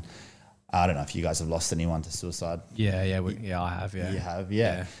that. And I don't know if you guys have lost anyone to suicide. I have. You have,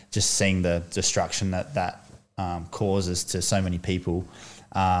 Just seeing the destruction that causes to so many people.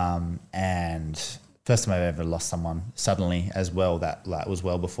 And first time I've ever lost someone suddenly as well that like was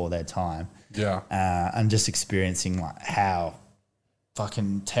well before their time. Yeah. And just experiencing like how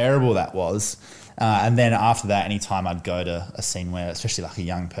fucking terrible that was. And then after that, anytime I'd go to a scene where, especially like a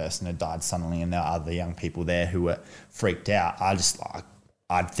young person had died suddenly and there were other young people there who were freaked out,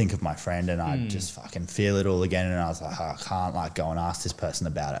 I'd think of my friend and I'd just fucking feel it all again. And I was like, I can't like go and ask this person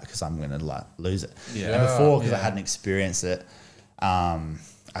about it because I'm going to like lose it. Yeah. And before, because I hadn't experienced it,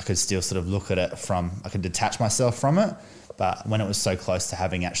 I could still sort of look at it I could detach myself from it. But when it was so close to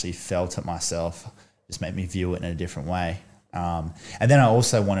having actually felt it myself, it just made me view it in a different way. And then I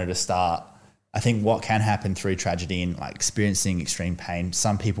also wanted to start, I think what can happen through tragedy and like experiencing extreme pain,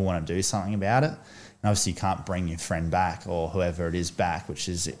 some people want to do something about it. And obviously you can't bring your friend back or whoever it is back, which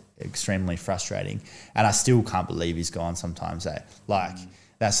is extremely frustrating. And I still can't believe he's gone sometimes. Like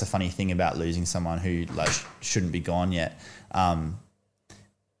that's the funny thing about losing someone who like shouldn't be gone yet.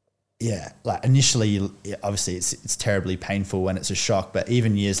 Yeah, like initially, obviously it's terribly painful when it's a shock, but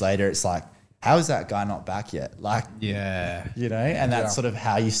even years later, it's like, how is that guy not back yet? Like, yeah, you know, and that's sort of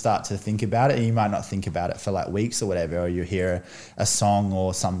how you start to think about it. And you might not think about it for like weeks or whatever, or you hear a song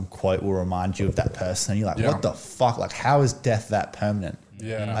or some quote will remind you of that person. And you're like, what the fuck? Like, how is death that permanent?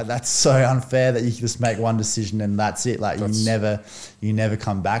 Yeah. Like, that's so unfair that you just make one decision and that's it. Like you never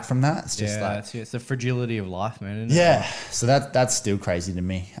come back from that. It's just like, it's the fragility of life, man. Isn't it? yeah. So that's still crazy to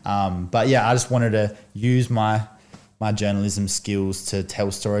me. But yeah, I just wanted to use my journalism skills to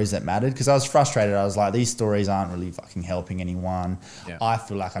tell stories that mattered because I was frustrated. I was like, these stories aren't really fucking helping anyone. Yeah. I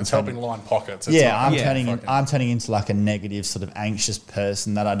feel like I'm helping line pockets. I'm turning into like a negative sort of anxious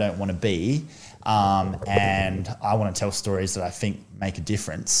person that I don't want to be. And I want to tell stories that I think make a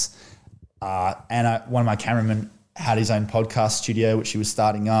difference. And one of my cameramen had his own podcast studio, which he was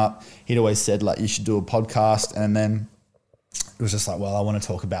starting up. He'd always said like, you should do a podcast. And then it was just like, well, I want to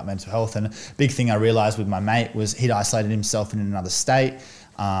talk about mental health. And a big thing I realized with my mate was he'd isolated himself in another state.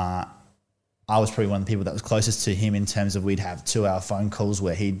 I was probably one of the people that was closest to him in terms of we'd have 2-hour phone calls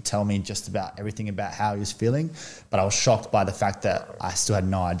where he'd tell me just about everything about how he was feeling. But I was shocked by the fact that I still had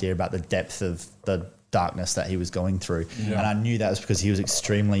no idea about the depth of the darkness that he was going through. Yeah. And I knew that was because he was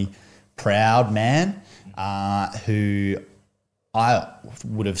extremely proud man who I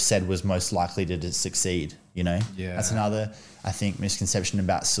would have said was most likely to succeed, you know? Yeah. That's another, I think, misconception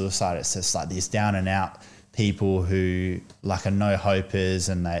about suicide. It's just like these down and out people who like are no hopers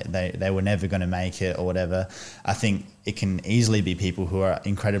and they were never going to make it or whatever. I think it can easily be people who are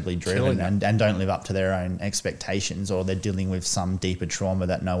incredibly driven and don't live up to their own expectations, or they're dealing with some deeper trauma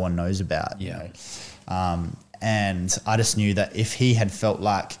that no one knows about. Yeah. You know? And I just knew that if he had felt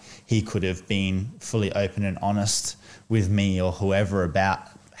like he could have been fully open and honest with me or whoever about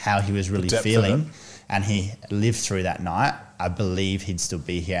how he was really feeling, and he lived through that night, I believe he'd still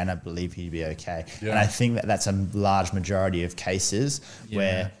be here and I believe he'd be okay. Yeah. And I think that that's a large majority of cases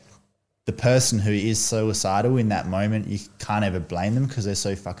where the person who is suicidal in that moment, you can't ever blame them because they're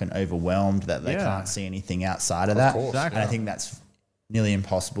so fucking overwhelmed that they can't see anything outside of that. Exactly. And I think that's nearly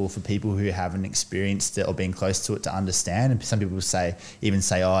impossible for people who haven't experienced it or been close to it to understand. And some people say,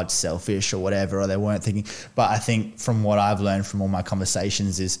 oh, it's selfish or whatever, or they weren't thinking. But I think from what I've learned from all my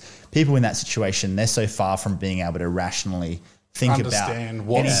conversations is people in that situation, they're so far from being able to rationally think about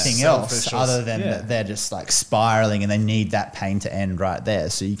anything else other than that they're just like spiraling and they need that pain to end right there.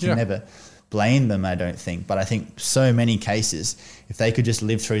 So you can never blame them, I don't think. But I think so many cases, if they could just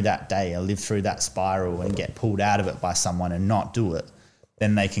live through that day or live through that spiral and get pulled out of it by someone and not do it,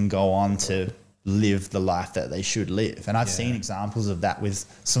 then they can go on to live the life that they should live. And I've seen examples of that with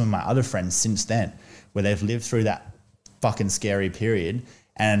some of my other friends since then, where they've lived through that fucking scary period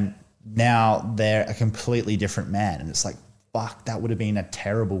and now they're a completely different man. And it's like, fuck, that would have been a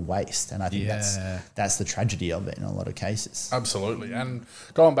terrible waste. And I think that's the tragedy of it in a lot of cases. Absolutely. And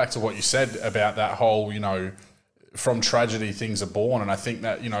going back to what you said about that whole, you know, from tragedy things are born. And I think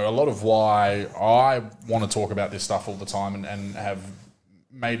that, you know, a lot of why I want to talk about this stuff all the time and have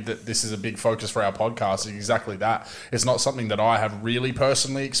made that this is a big focus for our podcast is exactly that. It's not something that I have really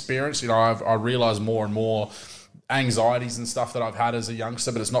personally experienced. You know, I realize more and more anxieties and stuff that I've had as a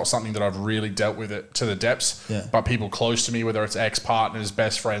youngster, but it's not something that I've really dealt with it to the depths. Yeah. But people close to me, whether it's ex-partners,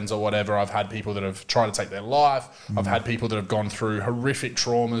 best friends or whatever, I've had people that have tried to take their life. I've had people that have gone through horrific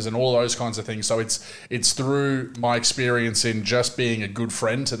traumas and all those kinds of things. So it's through my experience in just being a good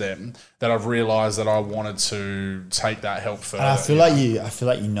friend to them that I've realized that I wanted to take that help further. And I feel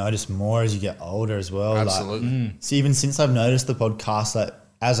like you notice more as you get older as well. Absolutely. So even since I've noticed the podcast, like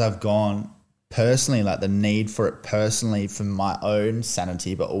as I've gone personally, like the need for it personally for my own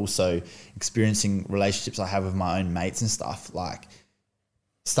sanity, but also experiencing relationships I have with my own mates and stuff, like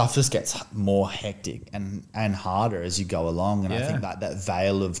stuff just gets more hectic and harder as you go along. And I think that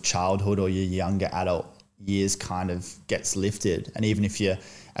veil of childhood or your younger adult years kind of gets lifted. And even if you're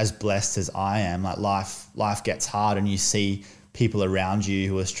as blessed as I am, like life gets hard, and you see people around you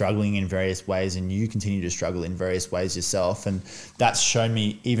who are struggling in various ways, and you continue to struggle in various ways yourself. And that's shown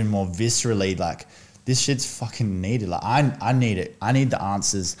me even more viscerally, like, this shit's fucking needed. Like, I need it. I need the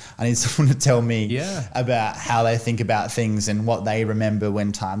answers. I need someone to tell me about how they think about things and what they remember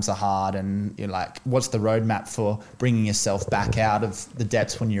when times are hard, and, you know, like, what's the roadmap for bringing yourself back out of the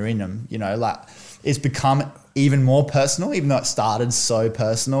depths when you're in them. You know, like, it's become even more personal, even though it started so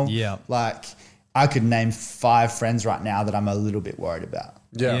personal. Yeah. Like, I could name 5 friends right now that I'm a little bit worried about.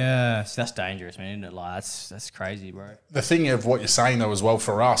 Yeah, so that's dangerous, man. Isn't it? Like, that's crazy, bro. The thing of what you're saying though as well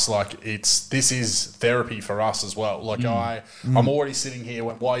for us, like, this is therapy for us as well. Like I'm already sitting here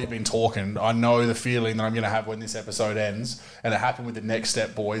while you've been talking. I know the feeling that I'm going to have when this episode ends, and it happened with the Next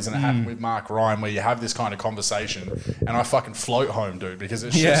Step boys, and it happened with Mark Ryan, where you have this kind of conversation, and I fucking float home, dude, because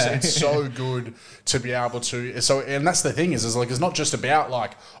it's just it's so good to be able to. So, and that's the thing is like, it's not just about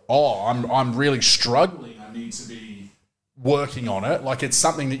like, oh, I'm really struggling, I need to be working on it. Like, it's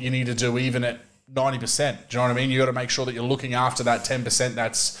something that you need to do even at 90%. Do you know what I mean? You got to make sure that you're looking after that 10%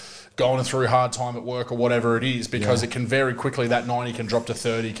 that's going through a hard time at work or whatever it is, because it can very quickly, that 90 can drop to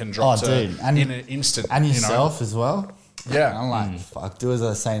 30, can drop to in an instant. And yourself as well. Yeah. I'm like, fuck, do as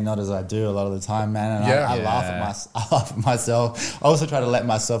I say, not as I do a lot of the time, man. And I laugh at myself. I also try to let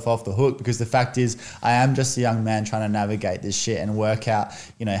myself off the hook, because the fact is, I am just a young man trying to navigate this shit and work out,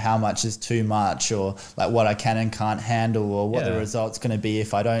 you know, how much is too much, or like what I can and can't handle, or what the result's going to be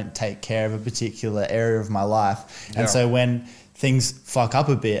if I don't take care of a particular area of my life. And so when things fuck up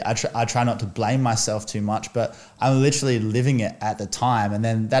a bit, I try not to blame myself too much, but I'm literally living it at the time. And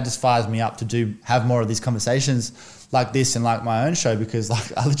then that just fires me up to have more of these conversations like this and like my own show, because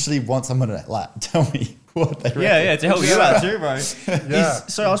like I literally want someone to like tell me what they reckon. Yeah, to help you out too, bro.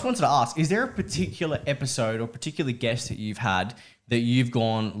 So I just wanted to ask, is there a particular episode or particular guest that you've had that you've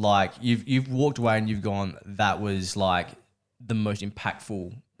gone, like, you've walked away and you've gone, that was like the most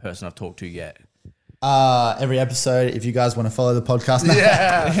impactful person I've talked to yet? Every episode, if you guys want to follow the podcast.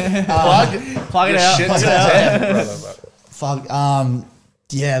 Plug it out. Fuck.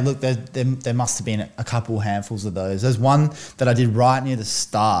 Yeah, look, there must have been a couple handfuls of those. There's one that I did right near the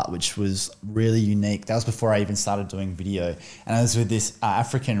start, which was really unique. That was before I even started doing video. And I was with this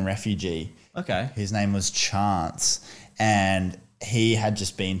African refugee. Okay. His name was Chance. And he had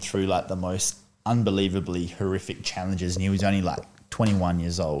just been through like the most unbelievably horrific challenges. And he was only like 21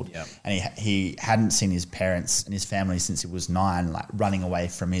 years old. Yep. And he hadn't seen his parents and his family since he was 9, like running away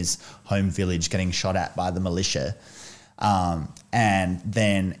from his home village, getting shot at by the militia. And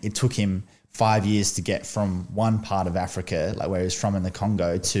then it took him 5 years to get from one part of Africa, like where he was from in the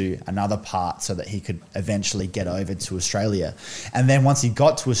Congo, to another part so that he could eventually get over to Australia. And then once he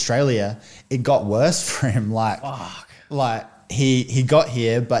got to Australia, it got worse for him. Like he got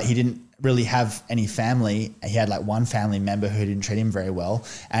here, but he didn't really have any family. He had like one family member who didn't treat him very well.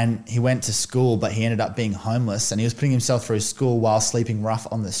 And he went to school, but he ended up being homeless, and he was putting himself through school while sleeping rough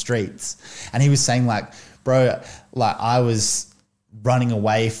on the streets. And he was saying like, bro, like I was running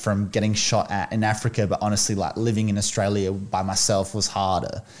away from getting shot at in Africa, but honestly, like living in Australia by myself was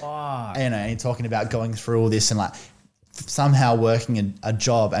harder. You know, and talking about going through all this and like somehow working a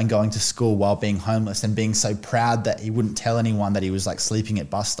job and going to school while being homeless, and being so proud that he wouldn't tell anyone that he was like sleeping at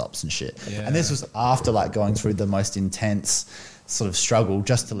bus stops and shit. Yeah. And this was after like going through the most intense sort of struggle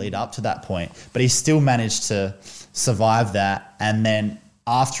just to lead up to that point. But he still managed to survive that. And then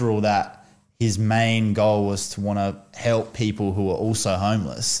after all that, his main goal was to want to help people who are also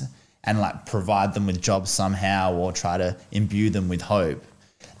homeless and like provide them with jobs somehow, or try to imbue them with hope.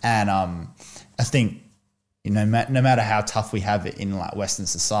 And I think, you know, no matter how tough we have it in like Western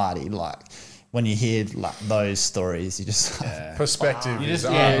society, like when you hear like those stories, you just perspective is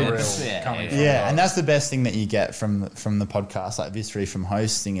unreal. Coming from and that's the best thing that you get from the podcast, like Viscery, from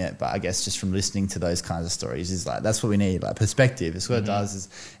hosting it. But I guess just from listening to those kinds of stories is like, that's what we need, like perspective. It's what it does, is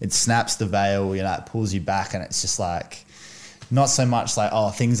it snaps the veil, you know, it pulls you back, and it's just like not so much like, oh,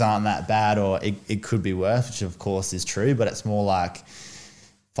 things aren't that bad, or it could be worse, which of course is true, but it's more like,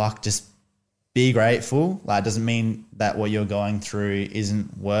 fuck, just be grateful. Like, it doesn't mean that what you're going through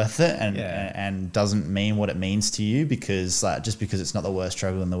isn't worth it, and doesn't mean what it means to you, because like just because it's not the worst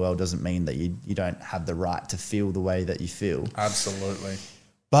struggle in the world doesn't mean that you don't have the right to feel the way that you feel. Absolutely.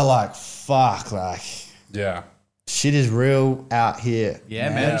 But like, fuck, like, shit is real out here. Yeah,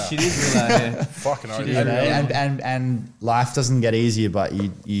 man. Shit is real out here. Fucking Shit is is real. And life doesn't get easier, but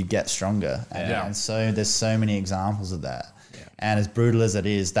you get stronger. And so there's so many examples of that. And as brutal as it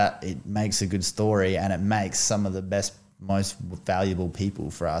is, that it makes a good story, and it makes some of the best, most valuable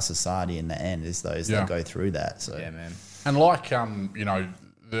people for our society in the end is those that go through that. So yeah, man. And like you know,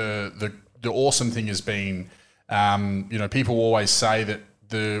 the awesome thing has been, you know, people always say that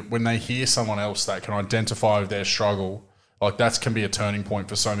when they hear someone else that can identify with their struggle, like that can be a turning point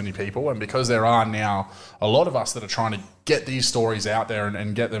for so many people. And because there are now a lot of us that are trying to get these stories out there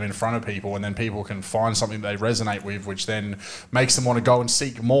and get them in front of people, and then people can find something they resonate with, which then makes them want to go and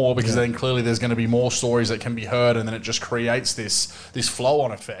seek more, because then clearly there's going to be more stories that can be heard, and then it just creates this flow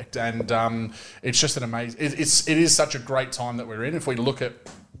on effect. And it's just an amazing, it is such a great time that we're in. If we look at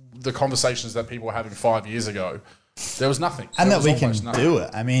the conversations that people were having 5 years ago, there was nothing. And that we can do it.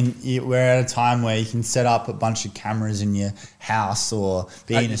 I mean, we're at a time where you can set up a bunch of cameras in your house or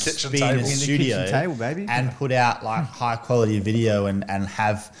be in a studio table, baby. and put out like high quality video and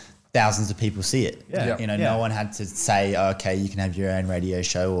have thousands of people see it. Yeah. You know, no one had to say, oh, okay, you can have your own radio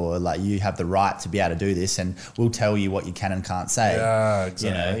show, or like you have the right to be able to do this and we'll tell you what you can and can't say. Yeah,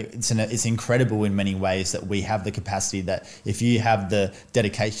 exactly. You know, it's incredible in many ways that we have the capacity that if you have the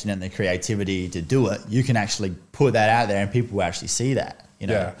dedication and the creativity to do it, you can actually put that out there and people will actually see that. You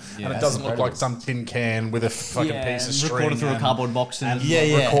know? And it doesn't look like some tin can with a fucking piece of string. Recorded through a cardboard box and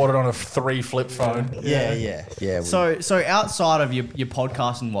recorded on a 3 flip phone. Yeah. So outside of your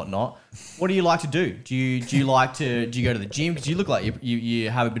podcast and whatnot, what do you like to do? Do you like to go to the gym? Because you look like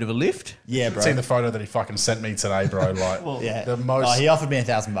you have a bit of a lift. Yeah, bro. Seen the photo that he fucking sent me today, bro. Like, the most. Oh, he offered me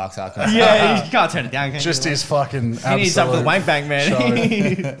 $1,000. I can't. Yeah, you can't turn it down. Can just you? his fucking. He needs something for the wank bank,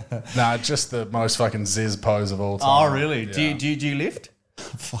 man. Nah, just the most fucking ziz pose of all time. Oh, really? Yeah. Do you lift?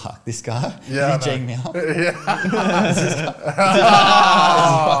 Fuck, this guy. Yeah, Is he G'ing me up? There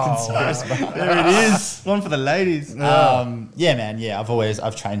it is. One for the ladies. Yeah, man. Yeah,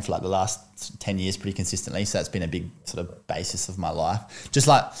 I've trained for like the last 10 years pretty consistently. So that's been a big sort of basis of my life. Just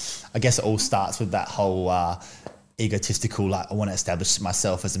like, I guess it all starts with that whole egotistical, like I want to establish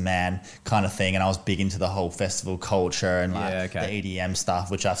myself as a man kind of thing. And I was big into the whole festival culture and like the EDM stuff,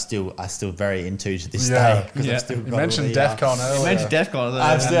 which I still very into to this day. Yeah. You mentioned DEF CON earlier. You mentioned DEF CON.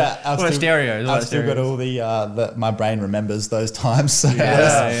 I've still got all the my brain remembers those times. So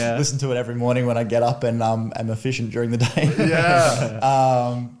I listen to it every morning when I get up and am efficient during the day.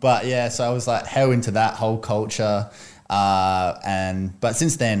 But yeah, so I was like hell into that whole culture. But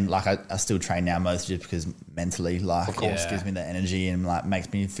since then, like I still train now mostly just because mentally, like, of course, gives me the energy and like makes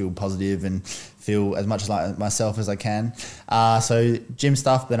me feel positive and feel as much like myself as I can. So gym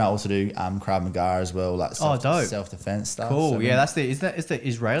stuff. Then I also do Krav Maga as well, like self-defense stuff. Cool. So it's the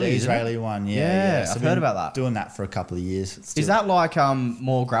Israeli. The Israeli one. So I've heard about that. Doing that for a couple of years. Is that like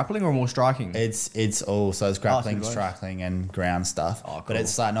more grappling or more striking? It's all, so it's grappling, striking, and ground stuff. Oh, cool. But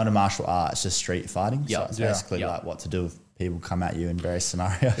it's like not a martial art. It's just street fighting. So it's basically like what to do if people come at you in various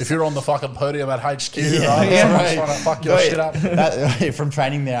scenarios. If you're on the fucking podium at HQ, right? Trying to fuck your shit up. From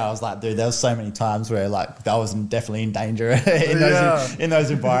training there, I was like, dude, there was so many times where like I was definitely in danger in those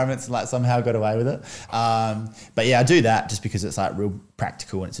environments and like somehow got away with it. But yeah, I do that just because it's like real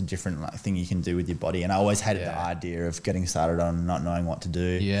practical and it's a different like thing you can do with your body. And I always hated the idea of getting started on not knowing what to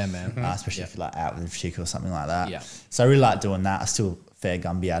do. Yeah, man. Especially if you're like out with a chick or something like that. Yeah. So I really like doing that. I still fair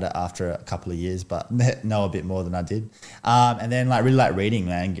Gumby at it after a couple of years, but know a bit more than I did. And then like really like reading,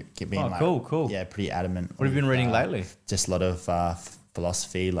 man. Being cool. Yeah, pretty adamant. What have you been reading lately? Just a lot of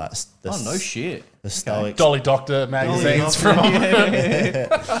philosophy, like no shit. The Stoics. Dolly Doctor magazines from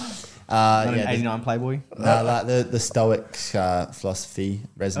 89 Playboy. No, like the Stoic philosophy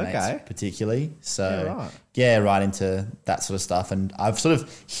resonates particularly. So right into that sort of stuff. And I've sort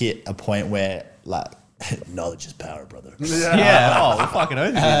of hit a point where like knowledge is power, brother. Oh, fucking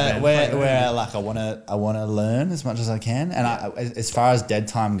oath. Where like I want to learn as much as I can. And as far as dead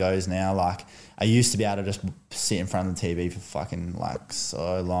time goes now, like I used to be able to just sit in front of the TV for fucking like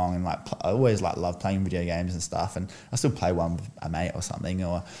so long, and like I always like love playing video games and stuff. And I still play one with a mate or something,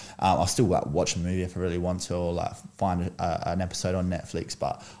 or I'll still like watch a movie if I really want to, or like find an episode on Netflix.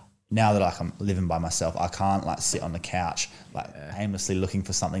 But now that like I'm living by myself, I can't like sit on the couch like aimlessly looking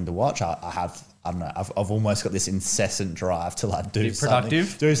for something to watch. I don't know. I've almost got this incessant drive to like do something.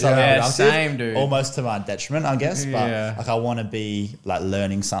 Yeah, same, dude. Almost to my detriment, I guess. But like I want to be like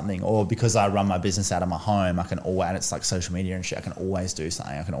learning something, or because I run my business out of my home, I can always, and it's like social media and shit, I can always do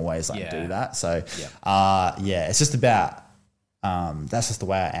something. I can always like do that. So it's just about that's just the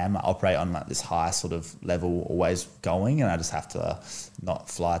way I am. I operate on like this high sort of level, always going, and I just have to not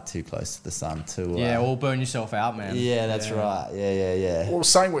fly too close to the sun or burn yourself out, man. Yeah, that's right. Yeah. Well,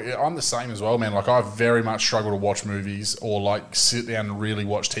 I'm the same as well, man. Like, I very much struggle to watch movies or like sit down and really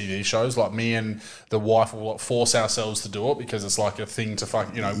watch TV shows. Like, me and the wife will like force ourselves to do it because it's like a thing to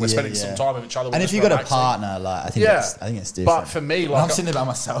we're spending some time with each other. And if you've got a partner, like I think it's different. But for me, like, I'm sitting there by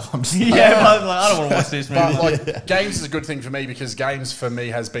myself. I'm just I don't want to watch this movie. But like, games is a good thing for me because games for me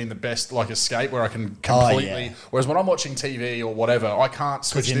has been the best like escape where I can completely. Whereas when I'm watching TV or whatever, I can't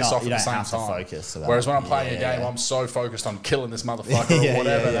switch this off at the same time. Whereas when I'm playing a game, I'm so focused on killing this motherfucker or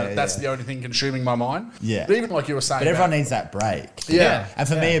whatever. That's the only thing consuming my mind. Yeah. But even like you were saying, but everyone needs that break. Yeah. And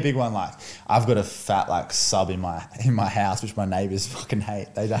for me, a big one, like I've got a fat like sub in my house, which my neighbours fucking hate.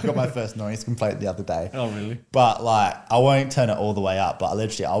 I got my first noise complaint the other day. Oh really? But like I won't turn it all the way up. But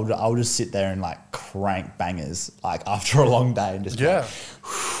I'll just sit there and like crank bangers like after a long day and just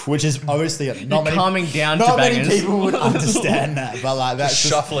which is obviously not many people would understand that, but like that's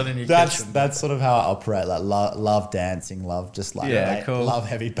shuffling in your kitchen. That's sort of how I operate. Like love dancing, love just like love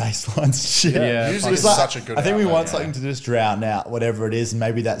heavy bass lines. Shit. Yeah, music is such a good. I think we want something to just drown out whatever it is, and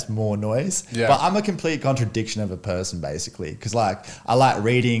maybe that's more noise. Yeah. But I'm a complete contradiction of a person basically, because like I like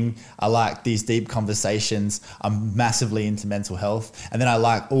reading, I like these deep conversations. I'm massively into mental health, and then I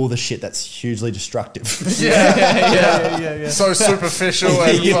like all the shit that's hugely destructive. Yeah. So superficial.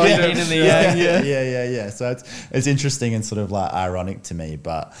 Yeah. So it's interesting and sort of like ironic to me,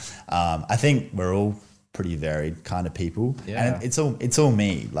 but I think we're all pretty varied kind of people, and it's all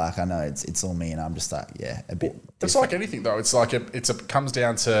me. Like I know it's all me, and I'm just like a bit. It's like anything though. It's like it comes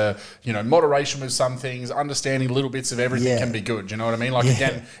down to moderation with some things, understanding little bits of everything can be good. You know what I mean? Like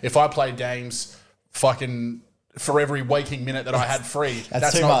again, if I play games, fucking. For every waking minute that I had free,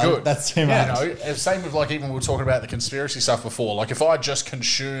 that's not good. That's too much. Same with like even we were talking about the conspiracy stuff before. Like if I just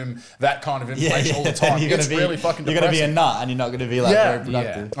consume that kind of information all the time, it's really fucking depressing. You're going to be a nut and you're not going to be like very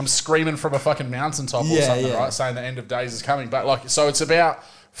productive. I'm screaming from a fucking mountaintop or something, right? Saying the end of days is coming. But like, so it's about,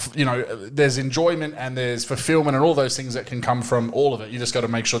 there's enjoyment and there's fulfillment and all those things that can come from all of it. You just got to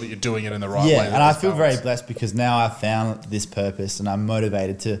make sure that you're doing it in the right way. And I feel very blessed because now I've found this purpose and I'm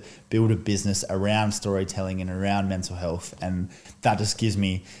motivated to build a business around storytelling and around mental health. And that just gives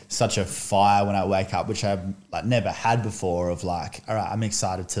me such a fire when I wake up, which I've like never had before of like, all right, I'm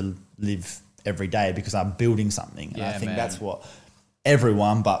excited to live every day because I'm building something. And I think that's what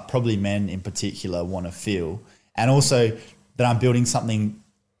everyone, but probably men in particular, want to feel. And also that I'm building something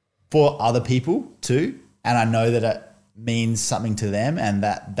for other people too, and I know that it means something to them, and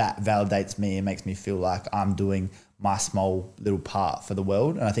that validates me and makes me feel like I'm doing my small little part for the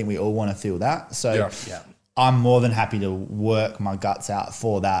world, and I think we all want to feel that. So I'm more than happy to work my guts out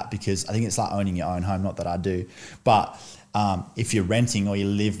for that because I think it's like owning your own home, not that I do, but if you're renting or you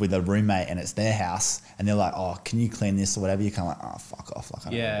live with a roommate and it's their house and they're like, oh, can you clean this or whatever, you're kind of like, oh, fuck off. Like, I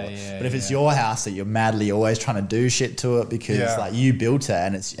don't know. But if it's your house that you're madly always trying to do shit to it because like you built it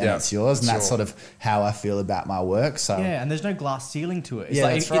and it's yours, and that's sort of how I feel about my work. So and there's no glass ceiling to it. It's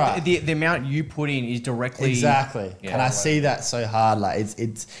like that's right. The amount you put in is directly and I see that so hard. Like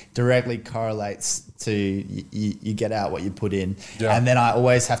it directly correlates to you get out what you put in, and then I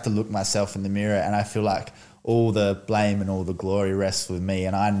always have to look myself in the mirror and I feel like all the blame and all the glory rests with me,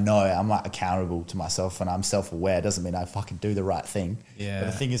 and I know I'm like accountable to myself and I'm self-aware. Doesn't mean I fucking do the right thing. But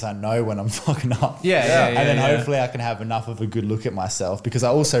the thing is I know when I'm fucking up. And then hopefully I can have enough of a good look at myself, because I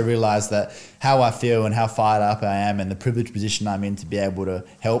also realize that how I feel and how fired up I am and the privileged position I'm in to be able to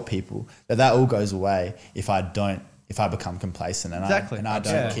help people, that all goes away if I become complacent and I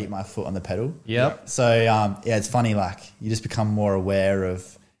don't keep my foot on the pedal. So it's funny, like you just become more aware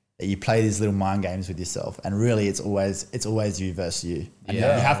of you play these little mind games with yourself, and really it's always you versus you. And you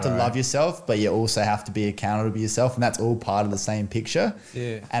have to love yourself, but you also have to be accountable to yourself, and that's all part of the same picture.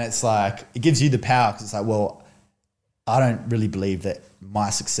 And it's like it gives you the power, because it's like, well, I don't really believe that my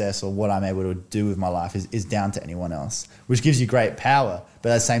success or what I'm able to do with my life is down to anyone else, which gives you great power. But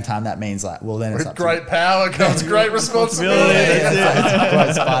at the same time, that means like, well, then it's with great power comes great responsibility.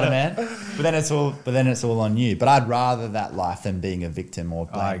 That's Spider-Man. But then it's all on you. But I'd rather that life than being a victim or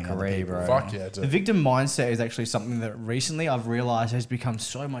blaming other people. Bro. Fuck yeah, dude. The victim mindset is actually something that recently I've realized has become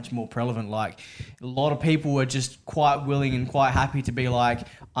so much more prevalent. Like a lot of people are just quite willing and quite happy to be like,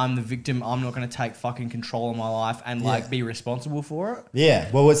 I'm the victim. I'm not going to take fucking control of my life and like be responsible for it.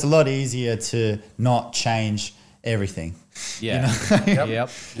 Yeah. Well, it's a lot easier to not change everything. And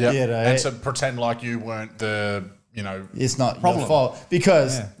to pretend like you weren't the, it's not your fault,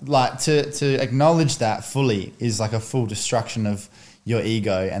 because like to acknowledge that fully is like a full destruction of your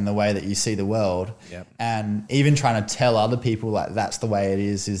ego and the way that you see the world. Yep. And even trying to tell other people like that's the way it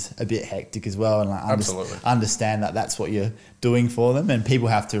is a bit hectic as well. And like understand that that's what you're doing for them. And people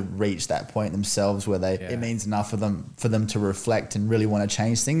have to reach that point themselves where it means enough for them to reflect and really want to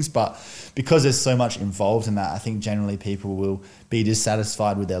change things. But because there's so much involved in that, I think generally people will be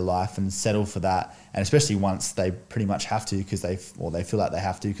dissatisfied with their life and settle for that. And especially once they pretty much have to because they feel like they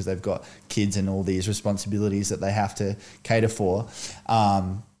have to because they've got kids and all these responsibilities that they have to cater for.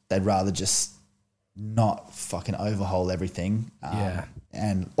 They'd rather just not fucking overhaul everything.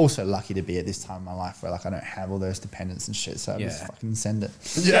 And also lucky to be at this time in my life where like I don't have all those dependents and shit, so I just fucking send it.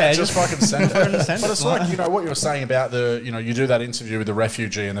 Just fucking send it. But it's like, you know, what you were saying about you do that interview with the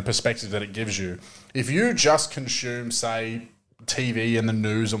refugee and the perspective that it gives you. If you just consume, say, TV and the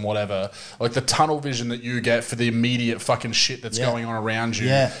news and whatever, like the tunnel vision that you get for the immediate fucking shit that's going on around you,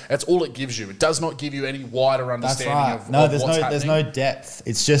 that's all it gives you. It does not give you any wider understanding of what's happening. There's no depth.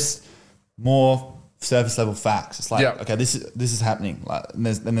 It's just more surface level facts. It's like, okay, this is happening. Like, and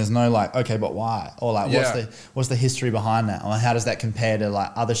there's no like, okay, but why? Or like, what's the history behind that? Or how does that compare to like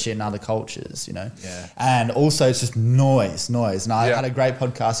other shit in other cultures? You know? Yeah. And also, it's just noise. And I had a great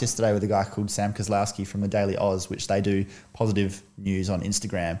podcast yesterday with a guy called Sam Kozlowski from the Daily Oz, which they do positive news on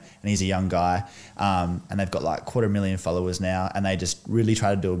Instagram, and he's a young guy, and they've got like 250,000 followers now, and they just really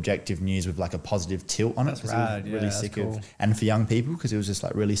try to do objective news with like a positive tilt on it. That's right. Really sick of, and for young people, because it was just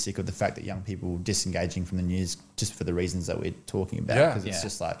like really sick of the fact that young people disengaging from the news just for the reasons that we're talking about, because it's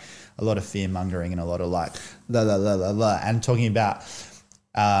just like a lot of fear mongering and a lot of like la la la la la, and talking about,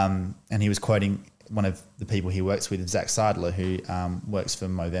 and he was quoting one of the people he works with, Zach Seidler, who works for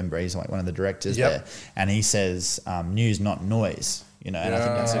Movember. He's like one of the directors there. And he says, news, not noise. You know, and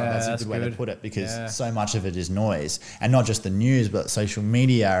I think that's a good way to put it, because so much of it is noise. And not just the news, but social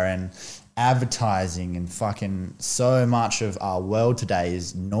media and advertising, and fucking so much of our world today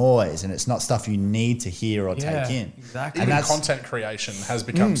is noise, and it's not stuff you need to hear or take in. Exactly. Even content creation has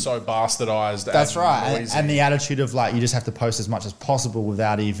become so bastardized. That's right. And the attitude of like, you just have to post as much as possible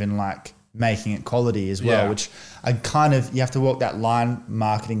without even like making it quality as well, which I kind of, you have to walk that line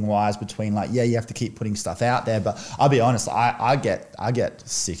marketing wise between like, you have to keep putting stuff out there, but I'll be honest, I get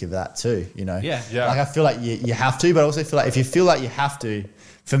sick of that too, you know? Like I feel like you have to, but I also feel like if you feel like you have to,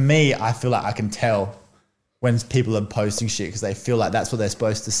 for me, I feel like I can tell when people are posting shit because they feel like that's what they're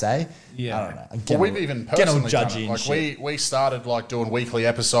supposed to say. I don't know. Well, we've even personally done it. Like we started like doing weekly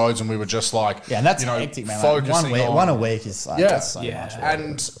episodes, and we were just like, and that's hectic, man. Like one a week is like, that's so much.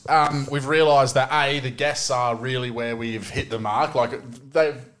 And we've realised that the guests are really where we've hit the mark. Like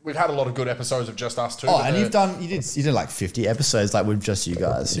we've had a lot of good episodes of just us too. Oh, and you did like 50 episodes like with just you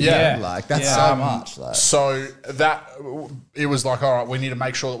guys. Like that's so much. Like. So that it was like, all right, we need to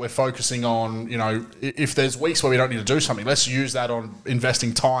make sure that we're focusing on, you know, if there's weeks where we don't need to do something, let's use that on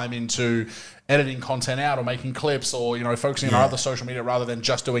investing time into editing content out or making clips, or, you know, focusing on other social media rather than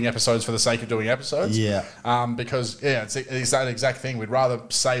just doing episodes for the sake of doing episodes. Because it's that exact thing. We'd rather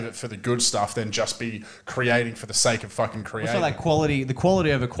save it for the good stuff than just be creating for the sake of fucking creating. Also, like the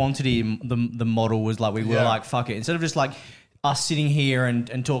quality over quantity, the model was like, we were like, fuck it. Instead of just like us sitting here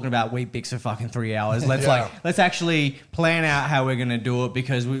and talking about Wheat Bix for fucking 3 hours. Let's actually plan out how we're going to do it,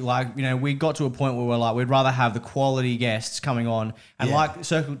 because we we got to a point where we're like, we'd rather have the quality guests coming on, and like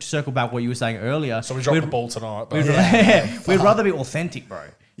circle back what you were saying earlier. So we dropped the ball tonight. But we'd rather be authentic, bro.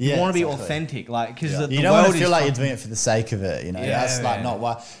 You want to be authentic, like, because you don't want to feel like you're doing it for the sake of it. You know, that's like not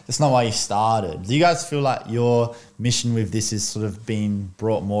why. That's not why you started. Do you guys feel like your mission with this is sort of been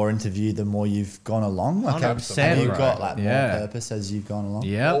brought more into view the more you've gone along? Like, 100%, have you got like more purpose as you've gone along?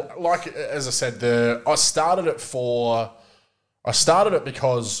 Yeah. Well, like as I said, I started it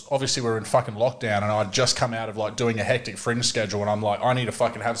because obviously we're in fucking lockdown, and I'd just come out of like doing a hectic Fringe schedule, and I'm like, I need to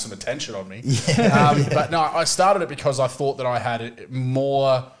fucking have some attention on me. But no, I started it because I thought that I had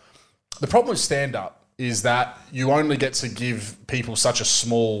more. The problem with stand-up is that you only get to give people such a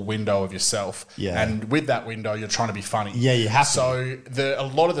small window of yourself. And with that window, you're trying to be funny. You have to. So a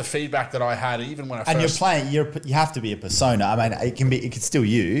lot of the feedback that I had, even when I first... And you're playing, you have to be a persona. I mean, it's still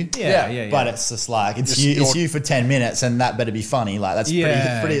you. But it's just like, it's you for 10 minutes, and that better be funny. Like, that's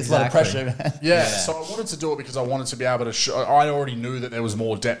pretty it's a lot of pressure, man. So I wanted to do it because I wanted to be able to show... I already knew that there was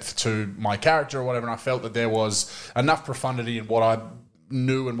more depth to my character or whatever, and I felt that there was enough profundity in what I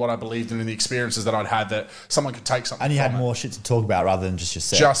knew and what I believed in and the experiences that I'd had, that someone could take something. And you had more shit to talk about rather than just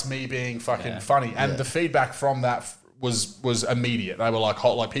yourself. Just me being fucking funny. And the feedback from that was immediate. They were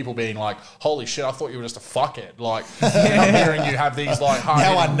like, people being like, holy shit, I thought you were just a fuckhead. Like, I'm hearing you have these like hard.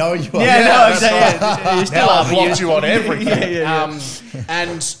 Now I know you are. Now I've blocked you on everything.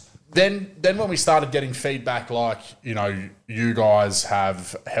 And then when we started getting feedback, like, you know, you guys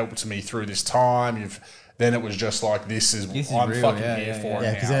have helped me through this time. Then it was just like, I'm real. fucking here for it.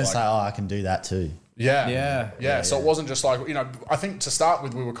 Yeah, because then it's like, I can do that too. Yeah. So it wasn't just like, you know, I think to start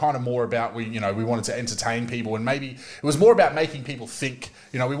with, we were kind of more about, we wanted to entertain people, and maybe it was more about making people think.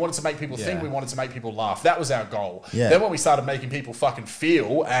 You know, we wanted to make people think, we wanted to make people laugh. That was our goal. Yeah. Then when we started making people fucking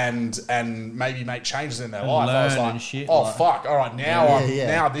feel and maybe make changes in their life, I was like, fuck, all right,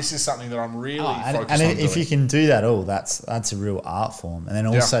 now this is something that I'm really focused on doing. And if you can do that all, that's a real art form. And then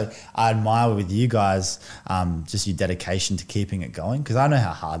also, I admire with you guys just your dedication to keeping it going, because I know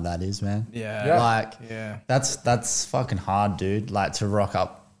how hard that is, man. That's fucking hard, dude. Like, to rock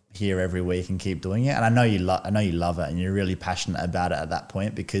up here every week and keep doing it. And I know you love it, and you're really passionate about it at that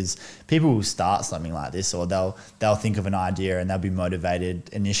point, because people will start something like this, or they'll think of an idea and they'll be motivated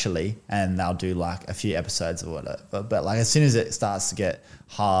initially, and they'll do like a few episodes or whatever. But like, as soon as it starts to get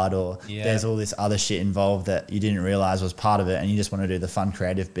hard, or there's all this other shit involved that you didn't realize was part of it, and you just want to do the fun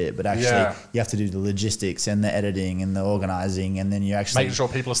creative bit, but actually you have to do the logistics and the editing and the organizing, and then you actually making sure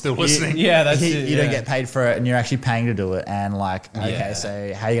people are still listening. You don't get paid for it, and you're actually paying to do it. And like, okay,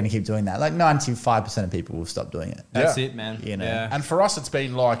 so how are you going to keep doing that? Like 95% of people will stop doing it. That's it, man. You know? And for us, it's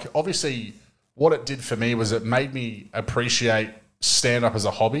been like, obviously what it did for me was it made me appreciate stand-up as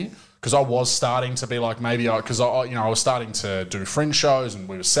a hobby, because I was starting to be like, maybe I was starting to do fringe shows, and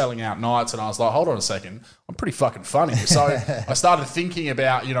we were selling out nights, and I was like, hold on a second, I'm pretty fucking funny. So I started thinking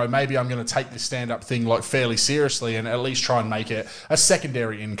about, you know, maybe I'm going to take this stand-up thing like fairly seriously, and at least try and make it a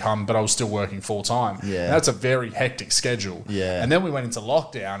secondary income, but I was still working full time. Yeah. And that's a very hectic schedule. Yeah. And then we went into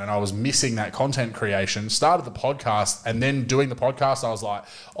lockdown, and I was missing that content creation, started the podcast, and then doing the podcast, I was like,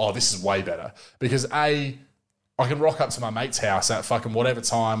 oh, this is way better, because I can rock up to my mate's house at fucking whatever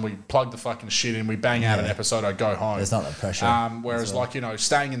time. We plug the fucking shit in. We bang out an episode. I go home. There's not that pressure. Whereas, like, you know,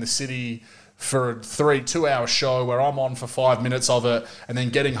 staying in the city for a 2-hour show where I'm on for 5 minutes of it, and then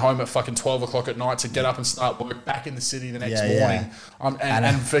getting home at fucking 12 o'clock at night to get up and start work back in the city the next morning.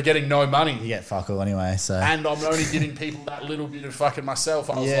 And for getting no money. You get fuck all anyway, so. And I'm only giving people that little bit of fucking myself.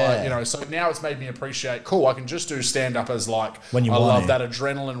 I was like, you know, so now it's made me appreciate, cool, I can just do stand-up as like, I love that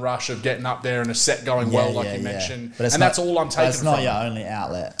adrenaline rush of getting up there and a set going well, like you mentioned. And that's all I'm taking from. It's not your only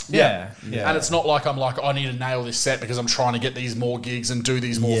outlet. Yeah. And it's not like I'm like, I need to nail this set because I'm trying to get these more gigs and do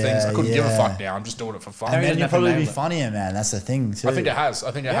these more things. I couldn't give a fuck now. I'm just doing it for fun. And then you'll probably be funnier, man. That's the thing too. I think it has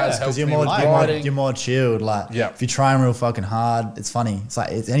helped me you're more chilled. Like, if you're trying real fucking hard, it's funny. It's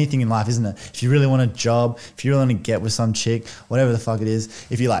like, it's anything in life, isn't it? If you really want a job, if you really want to get with some chick, whatever the fuck it is,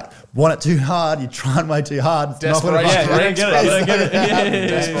 if you like want it too hard, you're trying way too hard. Desperation. You don't get it.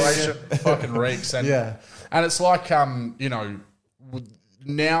 Desperation fucking reeks. And it's like, you know,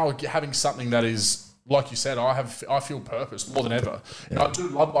 now having something that is, like you said, I feel purpose more than ever. Yeah.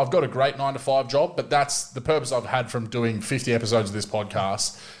 I've got a great 9-to-5 job, but that's the purpose I've had from doing 50 episodes of this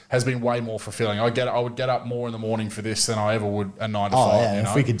podcast has been way more fulfilling. I would get up more in the morning for this than I ever would a 9-to-5. Oh yeah,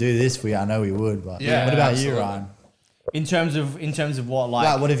 if we could do this, I know we would. But what about you, Ryan? In terms of what,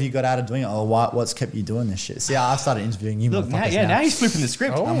 like what have you got out of doing it, or what's kept you doing this shit? See, I started interviewing you. Look, now he's flipping the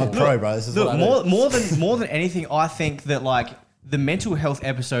script. I'm a pro, bro. This is what I do. more than anything, I think that like the mental health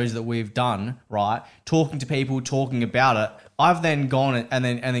episodes that we've done, right, talking to people, talking about it, I've then gone and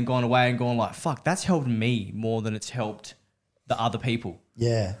then gone away and gone like, fuck, that's helped me more than it's helped the other people.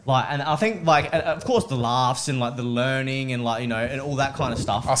 Yeah. Like, and I think like, of course, the laughs and like the learning and like, you know, and all that kind of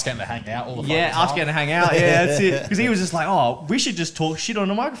stuff. Us getting to hang out all the time. Yeah, us getting to hang out. Yeah, that's it. Because he was just like, oh, we should just talk shit on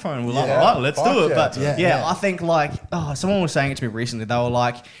the microphone. We're like, all right, let's do it. But I think like, someone was saying it to me recently. They were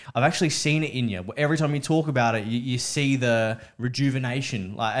like, I've actually seen it in you. Every time you talk about it, you see the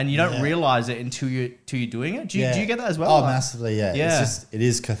rejuvenation, like, and you don't realize it until you're doing it. Do you get that as well? Oh, massively. Yeah. It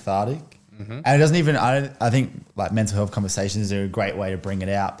is cathartic. Mm-hmm. And it doesn't even, I think like mental health conversations are a great way to bring it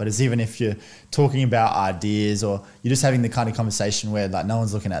out, but it's even if you're talking about ideas or you're just having the kind of conversation where like no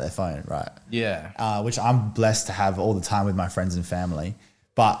one's looking at their phone, right? Yeah. Which I'm blessed to have all the time with my friends and family.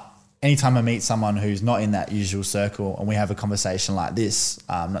 But anytime I meet someone who's not in that usual circle and we have a conversation like this,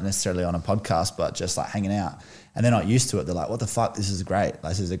 not necessarily on a podcast, but just like hanging out, and they're not used to it, they're like, what the fuck, this is great.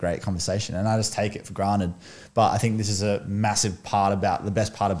 This is a great conversation. And I just take it for granted. But I think this is a massive part about the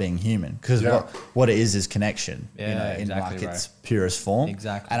best part of being human, because what it is connection, in like its purest form.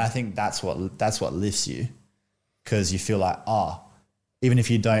 Exactly. And I think that's what lifts you, because you feel like, even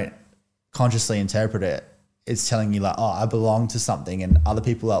if you don't consciously interpret it, it's telling you like, I belong to something and other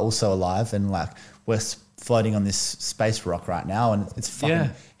people are also alive and like we're floating on this space rock right now, and it's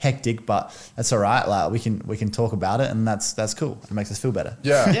fucking hectic, but that's all right. Like we can talk about it, and that's cool. It makes us feel better.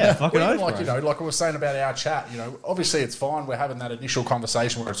 Yeah, fucking well, like you know, like I was saying about our chat. You know, obviously it's fine. We're having that initial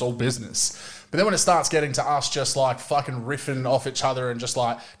conversation where it's all business, but then when it starts getting to us just like fucking riffing off each other and just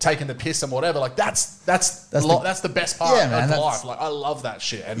like taking the piss and whatever, like that's the best part of life. Like I love that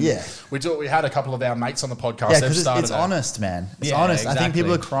shit. And we had a couple of our mates on the podcast. Yeah, because it's honest, man. It's honest. Exactly. I think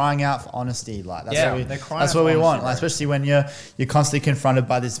people are crying out for honesty. Like that's what we want. Like, especially when you're constantly confronted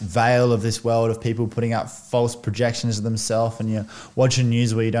by this veil of this world of people putting out false projections of themselves, and you're watching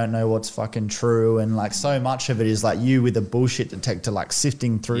news where you don't know what's fucking true, and like so much of it is like you with a bullshit detector, like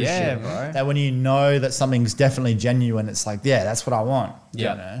sifting through shit. Bro. That when you know that something's definitely genuine, it's like, yeah, that's what I want.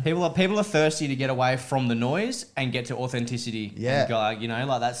 Yeah, you know? People are thirsty to get away from the noise and get to authenticity. Yeah, and, you know,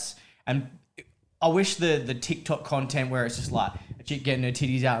 like that's. And I wish the TikTok content where it's just like a chick getting her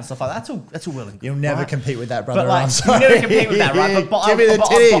titties out and stuff like that, that's all well and good. You'll never compete with that, brother. But like, I'm sorry. you'll never compete with that, right? But give me the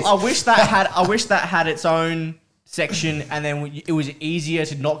titties. I wish that had its own section, and then it was easier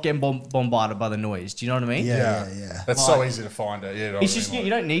to not get bombarded by the noise. Do you know what I mean? Yeah. That's so easy to find it. Yeah, it's just you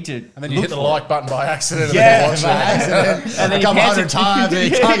don't need to. And then you hit the like button by accident. And and then you come 100 times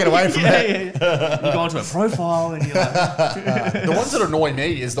and you can't get away from it. You go onto a profile and you're like. The ones that annoy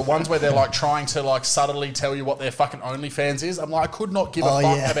me is the ones where they're like trying to like subtly tell you what their fucking OnlyFans is. I'm like, I could not give a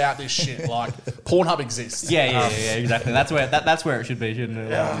fuck about this shit. Like Pornhub exists. Yeah, exactly. That's where it should be, shouldn't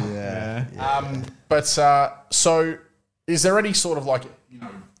it? Yeah. But so is there any sort of like, you know,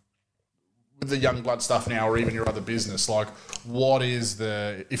 with the Youngblood stuff now, or even your other business, like what is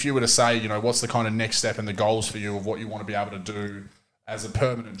if you were to say, you know, what's the kind of next step and the goals for you of what you want to be able to do as a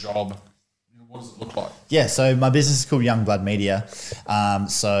permanent job? What does it look like? Yeah, so my business is called Youngblood Media.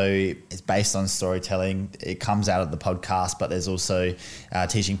 So it's based on storytelling. It comes out of the podcast, but there's also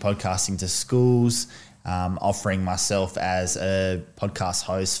teaching podcasting to schools, offering myself as a podcast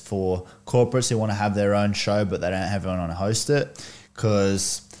host for corporates who want to have their own show, but they don't have anyone to host it,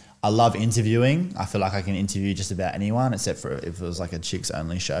 because I love interviewing. I feel like I can interview just about anyone, except for if it was like a chicks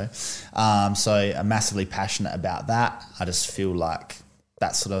only show. So I'm massively passionate about that. I just feel like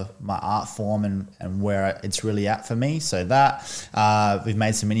that's sort of my art form and where it's really at for me. So that we've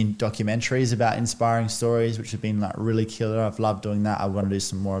made some mini documentaries about inspiring stories, which have been like really killer. I've loved doing that. I want to do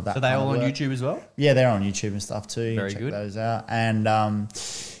some more of that. So they all on YouTube as well? Yeah, they're on YouTube and stuff too. Very check good. Those out. And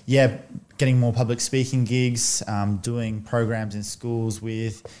getting more public speaking gigs, doing programs in schools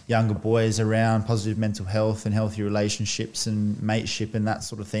with younger boys around positive mental health and healthy relationships and mateship and that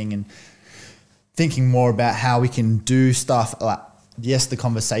sort of thing, and thinking more about how we can do stuff like, yes, the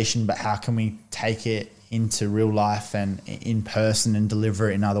conversation, but how can we take it into real life and in person and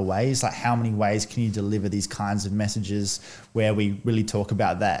deliver it in other ways? Like, how many ways can you deliver these kinds of messages where we really talk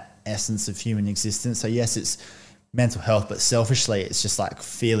about that essence of human existence? So yes, it's mental health, but selfishly, it's just like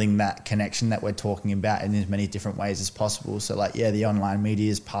feeling that connection that we're talking about in as many different ways as possible. So like, yeah, the online media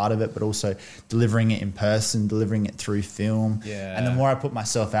is part of it, but also delivering it in person, delivering it through film. Yeah. And the more I put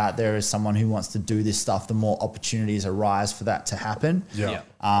myself out there as someone who wants to do this stuff, the more opportunities arise for that to happen. Yeah.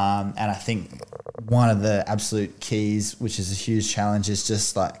 And I think one of the absolute keys, which is a huge challenge, is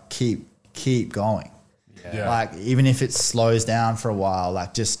just like keep going. Yeah. Like, even if it slows down for a while,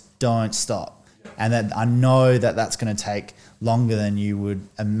 like just don't stop. And that I know that that's going to take longer than you would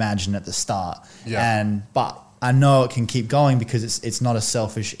imagine at the start. Yeah. But I know it can keep going because it's not a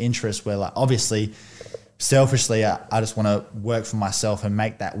selfish interest where, like, obviously selfishly, I just want to work for myself and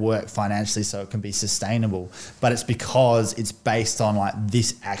make that work financially so it can be sustainable. But it's because it's based on like,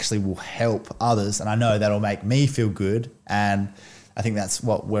 this actually will help others. And I know that'll make me feel good. And I think that's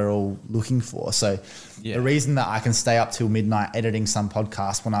what we're all looking for. So the reason that I can stay up till midnight editing some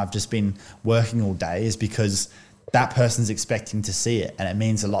podcast when I've just been working all day is because that person's expecting to see it, and it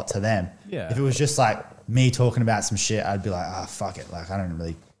means a lot to them. Yeah. If it was just like me talking about some shit, I'd be like, oh, fuck it. Like, I don't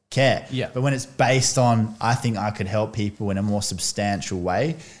really care. Yeah. But when it's based on, I think I could help people in a more substantial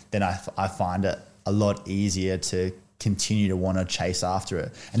way, then I find it a lot easier to continue to want to chase after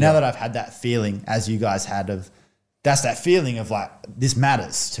it. And now that I've had that feeling, as you guys had, that's that feeling of like, this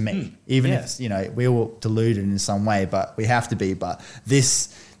matters to me, even if, you know, we're all deluded in some way, but we have to be. But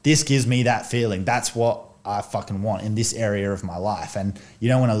this gives me that feeling. That's what I fucking want in this area of my life. And you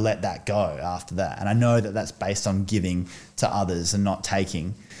don't want to let that go after that. And I know that that's based on giving to others and not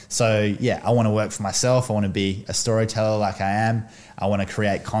taking. So yeah, I want to work for myself. I want to be a storyteller like I am. I want to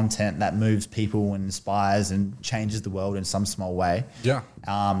create content that moves people and inspires and changes the world in some small way. Yeah.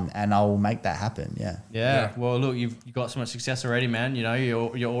 And I will make that happen. Yeah. Yeah. Well, look, you've got so much success already, man. You know,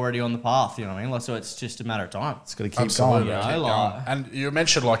 you're already on the path. You know what I mean? Like, so it's just a matter of time. It's got to keep Absolutely, going. You know, keep like- going. And you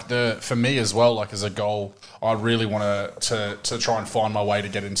mentioned like for me as well, like as a goal, I really want to try and find my way to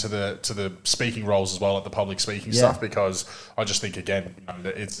get into the speaking roles as well, at the public speaking stuff, because I just think again, you know,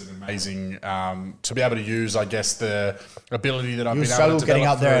 that it's an amazing to be able to use, I guess, the ability that I've You been able struggle to getting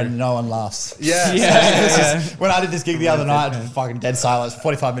develop up there through- and no one laughs. Yeah, Yeah. When I did this gig the other night, fucking dead silence,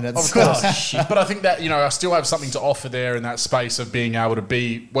 45 minutes. Of course. But I think that, you know, I still have something to offer there in that space of being able to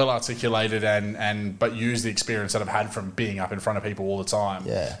be well articulated but use the experience that I've had from being up in front of people all the time.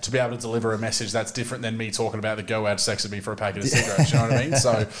 Yeah. To be able to deliver a message that's different than me talking about the girl had sex with me for a packet of cigarettes. You know what I mean?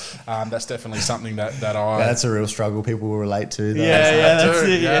 So that's definitely something that I... Yeah, that's a real struggle people will relate to. Though. That's Dude,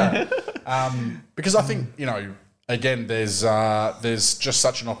 it. Yeah. because I think, you know, again, there's just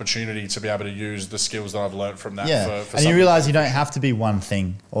such an opportunity to be able to use the skills that I've learned from that. Yeah, For and something. you realize you don't have to be one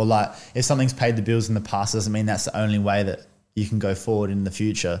thing, or like if something's paid the bills in the past, doesn't mean that's the only way that you can go forward in the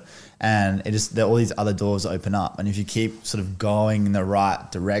future. And it just, there are all these other doors open up, and if you keep sort of going in the right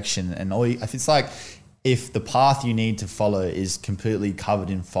direction, and if it's like, if the path you need to follow is completely covered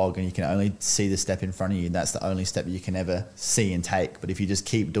in fog and you can only see the step in front of you, that's the only step you can ever see and take. But if you just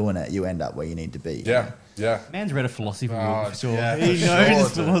keep doing it, you end up where you need to be. Yeah, yeah. Man's read a philosophy book for sure. Yeah, He for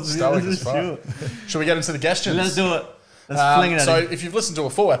knows sure, philosophy. Stoic That's as fuck. sure. Should we get into the questions? Let's do it. Let's fling it at So him. if you've listened to a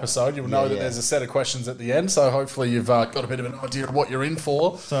full episode, you'll know that yeah. there's a set of questions at the end. So hopefully you've got a bit of an idea of what you're in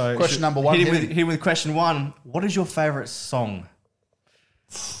for. So question number one. Hit him, hit hit him with question one. What is your favourite song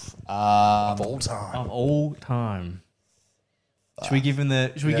of all time. of all time? Should we give him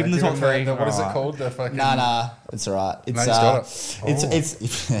the? Should we give him the give top three? What is it Alright. called? The fucking... Nah, it's all right. It's he's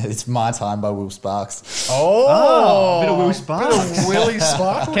got it. it's My Time by Will Sparks. Oh, bit of Will Sparks. Willie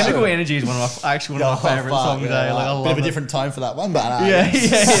Sparks. Chemical Energy is one of my favourite songs. Yeah, Like, I love bit of a it. different tone for that one, but Yeah,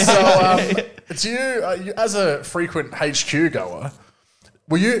 yeah. So, do you, as a frequent HQ goer,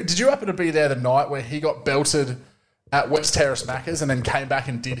 did you happen to be there the night where he got belted at West Terrace Macca's and then came back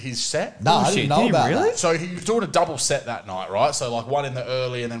and did his set? No, I shit, didn't know did he about really? that. So he was doing a double set that night, right? So like one in the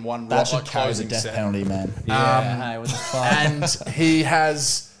early and then one That should like carry the closing death set. penalty, man. Yeah. Hey, what the fuck? And he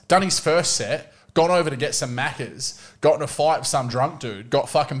has done his first set, gone over to get some Maccas, got in a fight with some drunk dude, got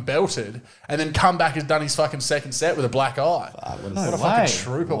fucking belted, and then come back and done his fucking second set with a black eye. What What a way. fucking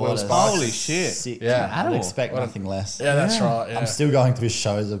trooper, Will What a Sparks. Holy shit. Sick. Yeah. I'd Animal. expect nothing less. Yeah, that's right. Yeah. I'm still going to his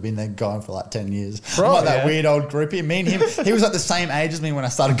shows. I've been there going for like 10 years. Right, I'm like that yeah. weird old groupie. Me and him, he was like the same age as me when I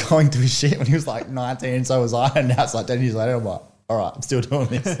started going to his shit when he was like 19, and so was I. And now it's like 10 years later, I'm like, all right, I'm still doing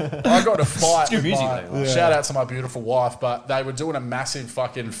this. I got in a fight good with music, my, though. shout out to my beautiful wife, but they were doing a massive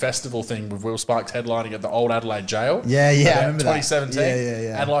fucking festival thing with Will Sparks headlining at the Old Adelaide Jail. Yeah, I about remember that. 2017.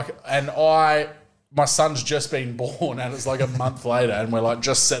 Yeah. And my son's just been born, and it's like a month later, and we're like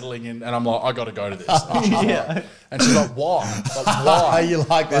just settling in, and I'm like, I got to go to this. And she's like, why? Like, why? You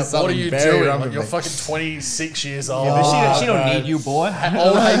like this? What are something you very doing? wrong Like, with you're me. fucking 26 years old. But she don't bro. need you, boy.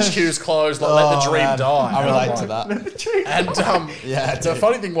 Old HQ's closed. Like, let the dream man. die. I And I'm relate like- to that. And Yeah, the dude.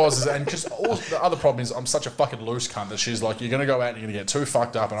 funny thing was, and because the other problem is, I'm such a fucking loose cunt that she's like, you're gonna go out and you're gonna get too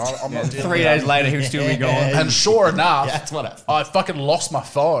fucked up, and I'm not dealing 3 with days that. later, he would still be going. And sure enough, Yeah, that's what I fucking lost my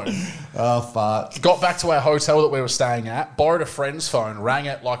phone. Oh, fuck. Got back to our hotel that we were staying at, borrowed a friend's phone, rang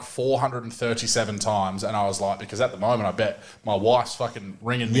it like 437 times, and I was like, because at the moment I bet my wife's fucking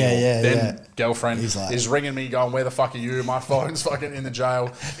ringing me, Yeah, or yeah, then yeah. girlfriend He's like- is ringing me going, where the fuck are you? My phone's fucking in the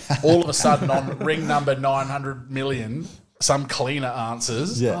jail. All of a sudden on ring number 900 million, some cleaner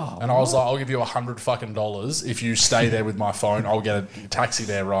answers. Yeah. And I was like, I'll give you $100 fucking if you stay there with my phone. I'll get a taxi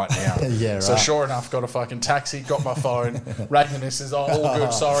there right now. Yeah, So right. sure enough, got a fucking taxi, got my phone, rang the missus, all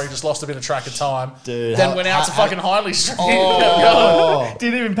good, sorry, just lost a bit of track of time. Dude, then how- went out to how- fucking Highley Street. Oh.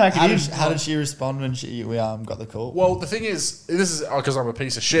 Didn't even pack it How in. did she respond when we got the call? Well, the thing is, this is because I'm a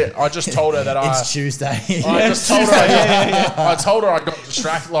piece of shit. I just told her that It's Tuesday. I just told her. I told her I got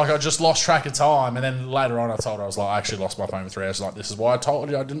distracted, like I just lost track of time, and then later on I told her I was like, I actually lost my phone for 3 hours. She's like, this is why I told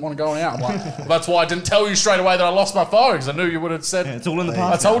you I didn't want to go out. I'm like, well, that's why I didn't tell you straight away that I lost my phone because I knew you would have said. It's all in the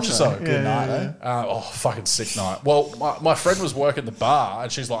I past. told you so. Good night, though. Oh, fucking sick night. Well, my friend was working the bar,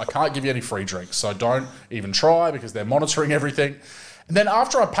 and she's like, I can't give you any free drinks, so don't even try because they're monitoring everything. And then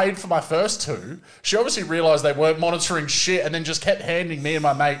after I paid for my first two, she obviously realised they weren't monitoring shit, and then just kept handing me and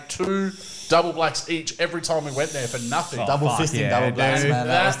my mate two double blacks each every time we went there for nothing. Double fisting, double blacks, man.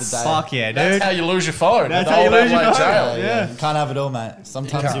 That was the day. Fuck yeah, dude. That's how you lose your phone. That's how you lose your phone. Jail. Yeah. You can't have it all, mate.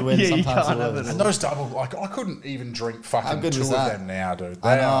 Sometimes you win, sometimes you lose. And those double, like, I couldn't even drink fucking two of them now, dude.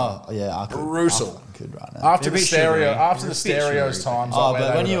 I know. Yeah, I could. Brutal. I could right now. After the stereos times. Oh,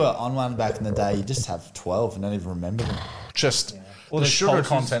 but when you were on one back in the day, you just have 12 and don't even remember them. Just the sugar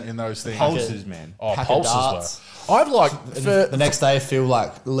content in those things. Pulses, man. Oh, pulses were. I'd like the next day feel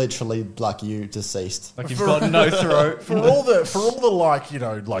like literally like you deceased. Like you've got no throat. For all the like, you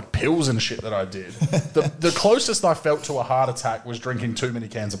know, like pills and shit that I did, the closest I felt to a heart attack was drinking too many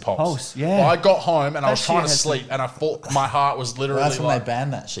cans of Pulse. Yeah. I got home and I was trying to sleep and I thought my heart was literally. Well, that's when they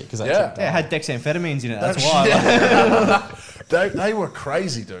banned that shit because it had dexamphetamines in it. That's why. They were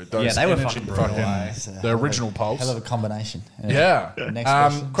crazy, dude. Those they were fucking the original Pulse. Hell of a combination. Yeah.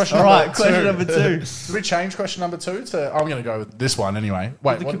 Next question. All right, question number 2. Did we change question number 2 to? I'm going to go with this one anyway.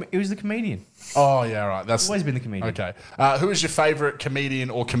 Wait, it was the comedian. Oh yeah, right. That's always been the comedian. Okay. Who is your favourite comedian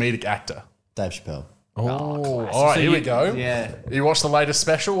or comedic actor? Dave Chappelle. Oh, all right. Here we go. Yeah. You watched the latest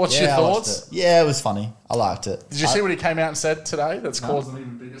special. What's your thoughts? Yeah, it was funny. I liked it. Did you see what he came out and said today? That's caused an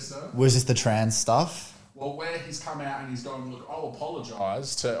even bigger stir. Was this the trans stuff? Well, where he's come out and he's gone, look, I'll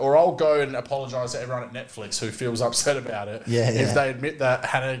apologise to, or I'll go and apologise to everyone at Netflix who feels upset about it. If they admit that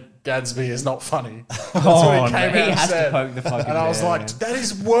Hannah Gadsby is not funny. That's what he came out and said. To poke the fucking and I was like, that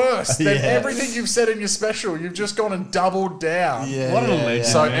is worse than everything you've said in your special. You've just gone and doubled down. What a legend.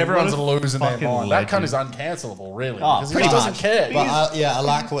 So everyone's losing their mind. That cunt is uncancelable, really. Because he doesn't care. But I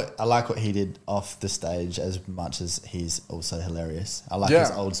like what he did off the stage as much as he's also hilarious. I like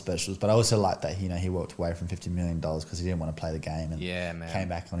his old specials, but I also like that he walked away from $50 million because he didn't want to play the game and came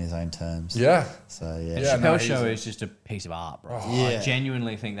back on his own terms. Yeah. So Chappelle's show is just a piece of art, bro. I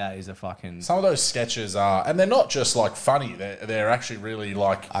genuinely think that is a fucking. Some of those sketches are, and they're not just like funny. They're actually really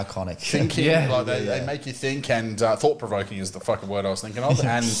like iconic. Thinking, like they make you think, and thought provoking is the fucking word I was thinking of.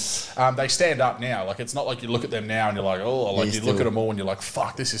 And they stand up now. Like it's not like you look at them now and you're like, oh, like you look at them all and you're like,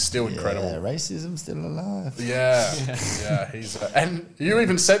 fuck, this is still incredible. Yeah, racism's still alive. Yeah. He's and you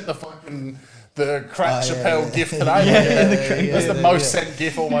even sent the fucking. The Crack Chappelle GIF today. That's the most sent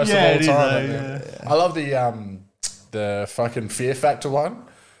GIF almost of all time. I love the fucking Fear Factor one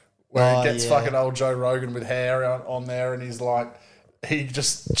where he gets fucking old Joe Rogan with hair on there and he's like,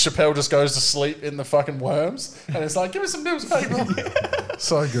 Chappelle just goes to sleep in the fucking worms and it's like, give us some newspaper.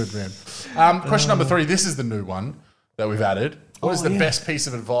 So good, man. Question number 3. This is the new one that we've added. What is the best piece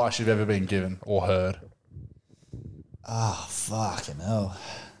of advice you've ever been given or heard? Oh, fucking hell.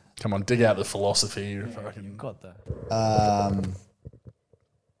 Come on, dig out the philosophy. You've got that.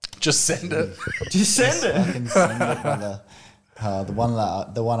 Just send it. Just send it. Fucking send it, brother. The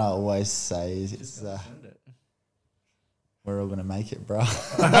one I always say is we're all gonna make it, bro.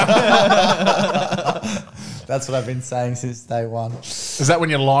 That's what I've been saying since day one. Is that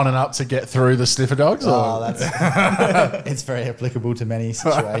when you're lining up to get through the sniffer dogs? It's very applicable to many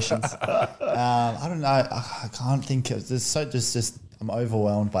situations. I don't know. I can't think of. I'm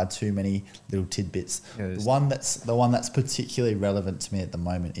overwhelmed by too many little tidbits. The one that's particularly relevant to me at the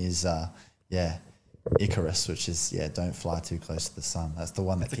moment is Icarus, which is don't fly too close to the sun. That's the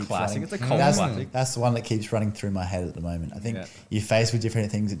one that keeps running. It's a classic. That's the one that keeps running through my head at the moment. I think you're faced with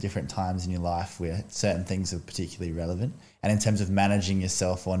different things at different times in your life where certain things are particularly relevant. And in terms of managing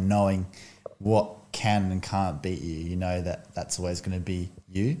yourself or knowing what can and can't beat you, you know that's always going to be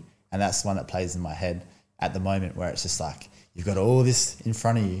you. And that's the one that plays in my head at the moment where it's just like, you've got all this in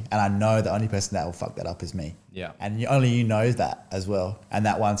front of you, and I know the only person that will fuck that up is me. Yeah. And only you know that as well. And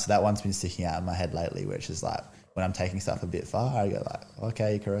that one's been sticking out in my head lately, which is like when I'm taking stuff a bit far, I go like,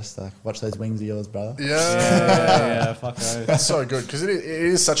 okay, Icarus, like, watch those wings of yours, brother. Yeah. Fuck those. That's so good because it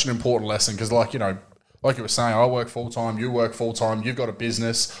is such an important lesson because like you were saying, I work full-time, you work full-time, you've got a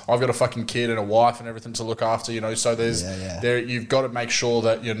business, I've got a fucking kid and a wife and everything to look after, so you've got to make sure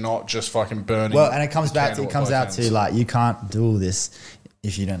that you're not just fucking burning. Well, and it comes out to like, you can't do all this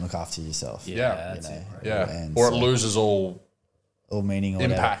if you don't look after yourself. Yeah. Or it loses all meaning or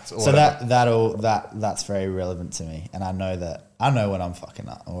impact. Whatever. So that's very relevant to me. And I know when I'm fucking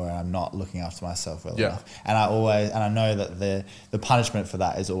up or I'm not looking after myself well enough. And I know that the punishment for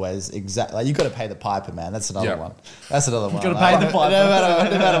that is always exactly like, you got to pay the piper, man. That's another one. That's another one. You got to pay the piper.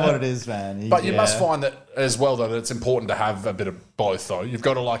 No matter what it is, man. But you must find that as well, though, that it's important to have a bit of both, though. You've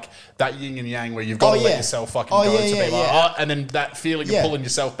got to like that yin and yang where you've got to let yourself fucking go to be like, and then that feeling of pulling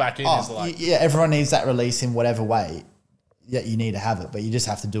yourself back in is like. Yeah, everyone needs that release in whatever way. Yeah, you need to have it, but you just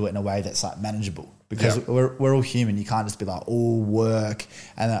have to do it in a way that's like manageable because we're all human. You can't just be like all work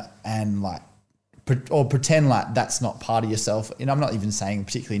and like or pretend like that's not part of yourself. And I'm not even saying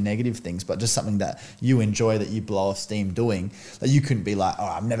particularly negative things, but just something that you enjoy, that you blow off steam doing, that you couldn't be like, oh,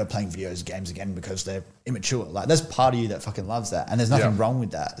 I'm never playing games again because they're immature. Like there's part of you that fucking loves that, and there's nothing wrong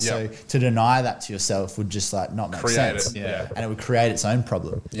with that. So to deny that to yourself would just like not make sense. And it would create its own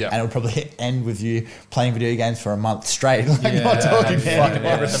problem. And it would probably end with you playing video games for a month straight, like not talking fucking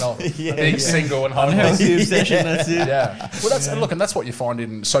everything off. Being single and homeless. Obsession, that's it. Well, that's what you find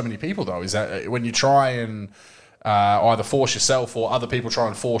in so many people though, is that when you try and either force yourself or other people try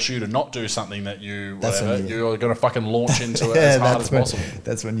and force you to not do something that you're going to fucking launch into it as hard as possible.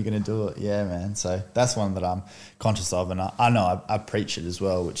 That's when you're going to do it. Yeah, man. So that's one that I'm conscious of, and I know I preach it as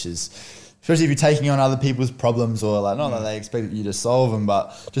well, which is, especially if you're taking on other people's problems, or like, not that they expect you to solve them,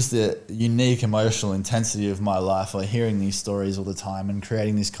 but just the unique emotional intensity of my life, like hearing these stories all the time and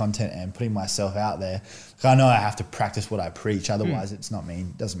creating this content and putting myself out there. I know I have to practice what I preach, otherwise doesn't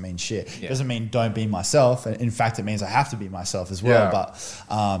mean shit. It doesn't mean don't be myself. In fact, it means I have to be myself as well. But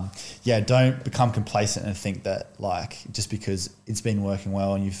don't become complacent and think that like just because it's been working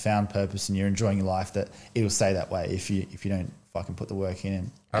well and you've found purpose and you're enjoying your life, that it'll stay that way if you don't fucking put the work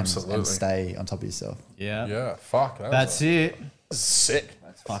in and stay on top of yourself. Yeah, fuck. That's it. Sick.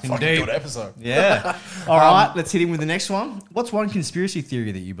 That's fucking good episode. Yeah. All right, let's hit him with the next one. What's one conspiracy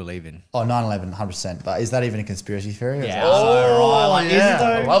theory that you believe in? Oh, 9/11, 100%. But is that even a conspiracy theory? Yeah.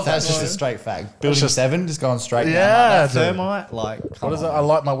 I love that. That's just a straight fact. Building 7, just going straight down. Yeah. Thermite, like. What is it? I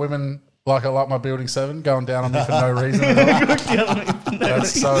like my women like I like my Building 7 going down on me for no reason at all.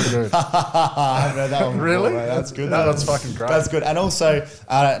 That's so good. I haven't heard that one before, really? Mate. That's good. That's fucking great. That's good. And also,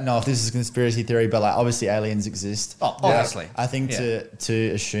 I don't know if this is a conspiracy theory, but like obviously aliens exist. Oh, obviously. I think to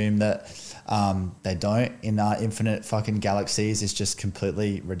assume that they don't in our infinite fucking galaxies is just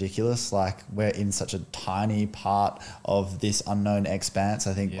completely ridiculous. Like we're in such a tiny part of this unknown expanse.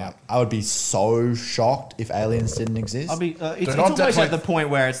 I think like I would be so shocked if aliens didn't exist. I'll be. It's almost at the point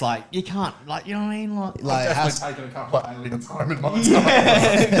where it's like you can't, like, you know what I mean, like I've definitely taken a couple of alien time in my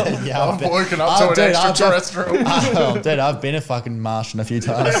time. I've woken up to an extraterrestrial. Dude, I've been a fucking Martian a few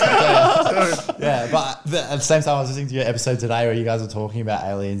times. But at the same time, I was listening to your episode today where you guys were talking about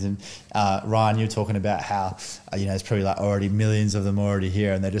aliens, and Ryan, you were talking about how there's probably like already millions of them already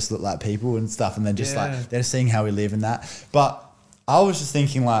here, and they just look like people and stuff, and they're just like they're seeing how we live in that. But I was just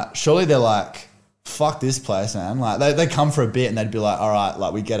thinking, like, surely they're like, fuck this place, man. Like they come for a bit and they'd be like, all right,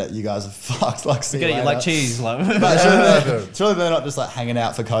 like we get it, you guys are fucked. Like, see you later. Like cheese, like. But surely they're not just like hanging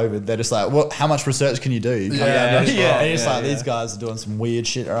out for COVID. They're just like, what? How much research can you do? And it's like these guys are doing some weird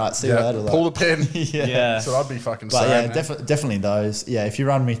shit. All right, see you later. Like, pull the pin. So I'd be fucking saying. But definitely those. Yeah, if you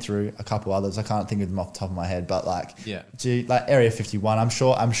run me through a couple others, I can't think of them off the top of my head. But like, like Area 51.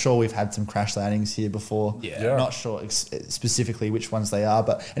 I'm sure we've had some crash landings here before. I'm not sure specifically which ones they are,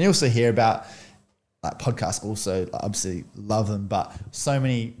 and you also hear about. Like podcasts also obviously love them, but so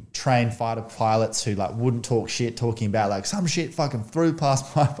many trained fighter pilots who like wouldn't talk shit, talking about like some shit fucking flew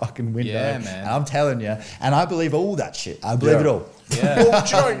past my fucking window. Yeah, man. And I'm telling you, and I believe all that shit. I believe it all. Yeah. Well,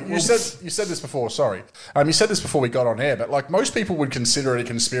 Joe, you said this before. Sorry, you said this before we got on air. But like most people would consider it a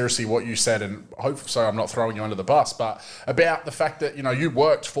conspiracy what you said, and hopefully I'm not throwing you under the bus. But about the fact that you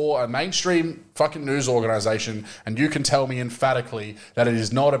worked for a mainstream fucking news organization, and you can tell me emphatically that it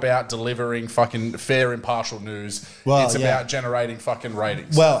is not about delivering fucking fair, impartial news. It's about generating fucking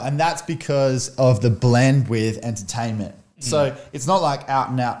ratings. Well, and that's because of the blend with entertainment. So it's not like out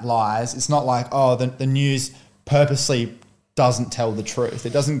and out lies. It's not like the news purposely doesn't tell the truth.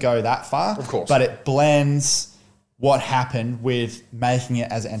 It doesn't go that far. Of course. But it blends what happened with making it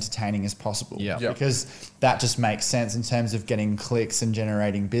as entertaining as possible. Yeah. Because that just makes sense in terms of getting clicks and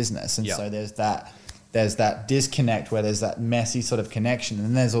generating business. And so there's that disconnect where there's that messy sort of connection.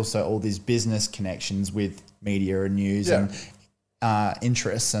 And there's also all these business connections with media and news and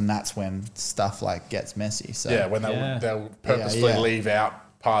interests. And that's when stuff like gets messy. So when they'll purposefully leave out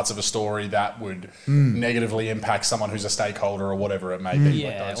parts of a story that would negatively impact someone who's a stakeholder or whatever it may be.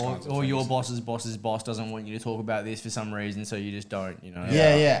 Yeah, or your boss's boss doesn't want you to talk about this for some reason, so you just don't,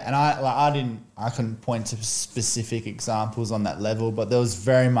 And I couldn't point to specific examples on that level, but there was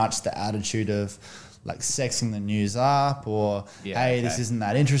very much the attitude of like sexing the news up, or this isn't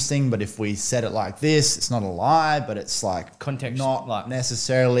that interesting, but if we said it like this, it's not a lie, but it's like context, not like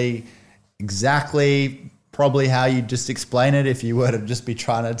necessarily exactly probably how you just explain it if you were to just be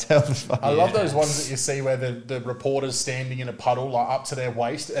trying to tell the I love those ones that you see where the reporter's standing in a puddle like up to their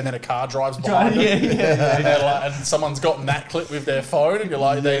waist, and then a car drives behind them. And someone's gotten that clip with their phone, and you're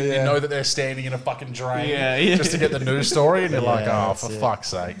like, you know that they're standing in a fucking drain just to get the news story, and you're like, oh, for fuck's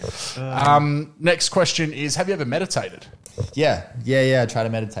sake. Next question is, have you ever meditated? Yeah. I try to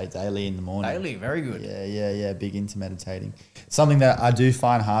meditate daily in the morning. Daily, very good. Yeah. Big into meditating. Something that I do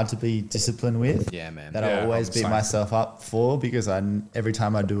find hard to be disciplined with. Yeah, man. That I always beat myself up for because every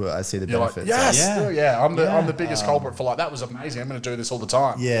time I do it, I see the benefits. Like, I'm the biggest culprit for like, that was amazing. I'm going to do this all the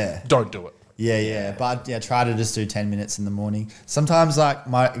time. Yeah. Don't do it. Yeah. But try to just do 10 minutes in the morning. Sometimes like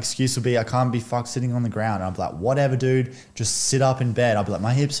my excuse will be I can't be fucked sitting on the ground. And I'll be like, whatever, dude, just sit up in bed. I'll be like,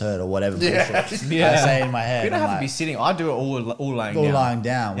 my hips hurt or whatever. Yeah. I say in my head. You don't have to be sitting. I do it all lying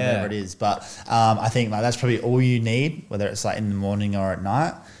down. Whatever it is. But I think like that's probably all you need, whether it's like in the morning or at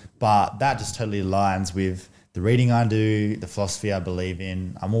night. But that just totally aligns with the reading I do, the philosophy I believe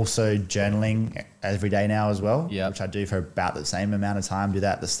in. I'm also journaling every day now as well, which I do for about the same amount of time. Do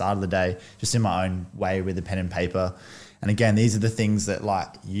that at the start of the day, just in my own way with a pen and paper. And again, these are the things that like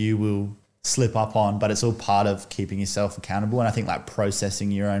you will slip up on, but it's all part of keeping yourself accountable. And I think like processing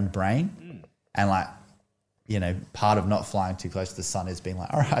your own brain and like, you know, part of not flying too close to the sun is being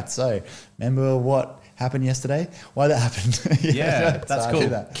like, all right, so remember what happened yesterday? Why that happened? That's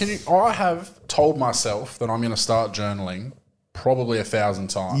cool. I have told myself that I'm going to start journaling probably 1,000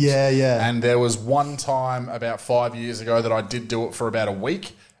 times. Yeah. And there was one time about 5 years ago that I did do it for about a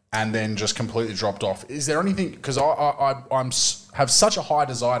week and then just completely dropped off. Is there anything, because I have such a high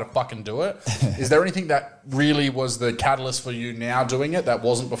desire to fucking do it. Is there anything that really was the catalyst for you now doing it that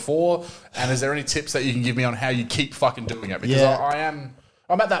wasn't before? And is there any tips that you can give me on how you keep fucking doing it? Because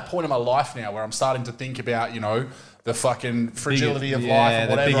I'm at that point in my life now where I'm starting to think about, you know, the fucking fragility of life and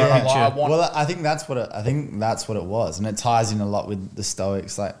whatever. I think that's what it was, and it ties in a lot with the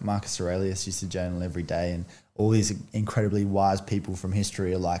Stoics. Like Marcus Aurelius used to journal every day, and all these incredibly wise people from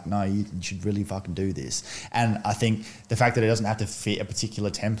history are like, no, you should really fucking do this. And I think the fact that it doesn't have to fit a particular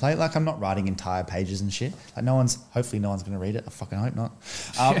template, like I'm not writing entire pages and shit. Like hopefully no one's going to read it. I fucking hope not.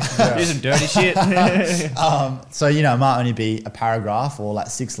 Do some dirty shit. So, you know, it might only be a paragraph or like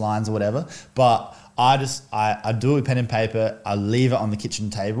 6 lines or whatever, but I do it with pen and paper. I leave it on the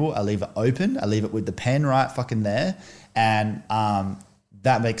kitchen table. I leave it open. I leave it with the pen right fucking there. And,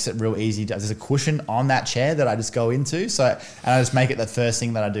 that makes it real easy. There's a cushion on that chair that I just go into. And I just make it the first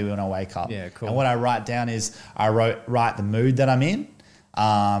thing that I do when I wake up. Yeah, cool. And what I write down is I write the mood that I'm in,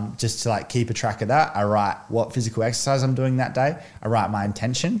 just to like keep a track of that. I write what physical exercise I'm doing that day. I write my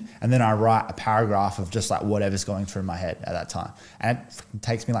intention, and then I write a paragraph of just like whatever's going through my head at that time. And it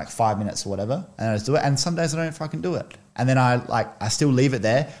takes me like 5 minutes or whatever, and I just do it. And some days I don't fucking do it. And then I still leave it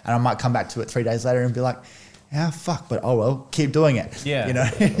there, and I might come back to it 3 days later and be like, fuck, but oh well, keep doing it. Yeah. You know?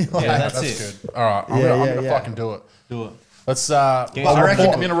 That's good. All right, I'm gonna fucking do it. Do it. Let's. I'm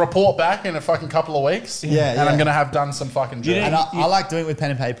gonna report back in a fucking couple of weeks. I'm gonna have done some fucking journaling. And I like doing it with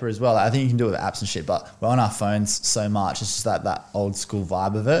pen and paper as well. I think you can do it with apps and shit, but we're on our phones so much. It's just that old school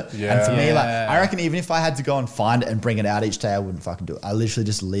vibe of it. Yeah. And for me, like I reckon even if I had to go and find it and bring it out each day, I wouldn't fucking do it. I literally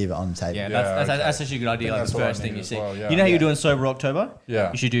just leave it on the table. Yeah, that's actually a good idea. Like the first thing you see. Well, you know how you're doing sober October?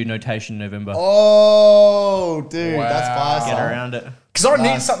 Yeah. You should do notation November. Oh, dude, that's fast. Get around it. Because I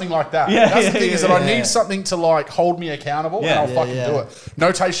need something like that. That's the thing is that I need something to like hold me accountable, and I'll fucking do it.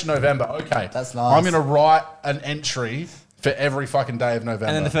 Notation November. Okay. That's nice. I'm going to write an entry for every fucking day of November.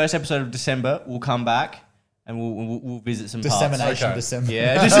 And then the first episode of December, we'll come back and we'll visit some Dissemination Okay. December.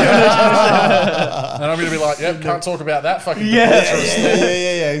 Yeah, dissemination. And I'm going to be like, yep, can't talk about that fucking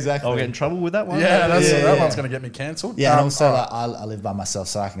Yeah, exactly. I'll get in trouble with that one. Yeah, that one's going to get me cancelled. Yeah, and also like, I live by myself,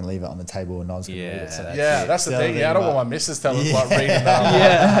 so I can leave it on the table and no one's going to read it. So That's the thing. I don't want my missus telling me like reading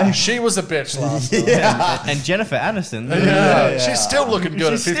that. She was a bitch last night. And Jennifer Aniston. She's still looking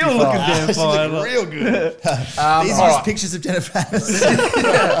good She's at 55. still looking damn fine. real good. These are just pictures of Jennifer Aniston.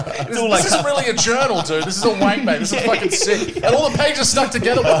 This isn't really a journal, dude. This is a wank, mate. This is fucking sick. And all the pages stuck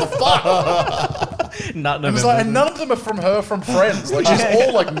together. What the fuck? Not It was like, and none of them are from her from Friends. Like she's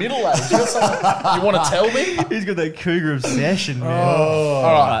all like middle aged. You want to tell me? He's got that cougar obsession, man. All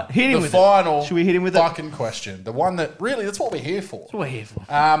right. Hit him The with final it. Should we hit him with fucking question? The one that really, that's what we're here for. That's what we're here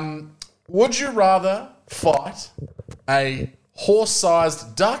for. Would you rather fight a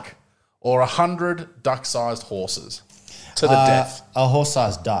horse-sized duck or 100 duck-sized horses to the death? A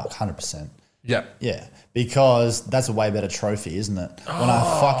horse-sized duck, 100%. Yeah. Yeah, because that's a way better trophy, isn't it? When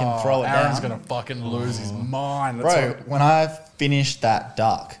I fucking throw it Aaron's down. going to fucking lose his mind. Bro, when I finish that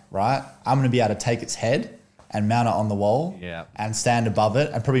duck, right, I'm going to be able to take its head and mount it on the wall and stand above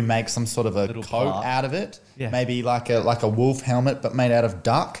it and probably make some sort of a Little coat part. out of it. Yeah. Maybe like a wolf helmet, but made out of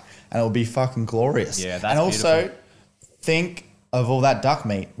duck, and it'll be fucking glorious. Yeah, that's and also beautiful. think of all that duck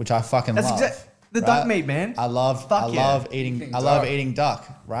meat, which I fucking love. The duck meat, man. I love eating duck,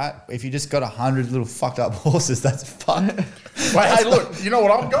 right? If you just got 100 little fucked up horses, that's fun. Wait, hey, look, you know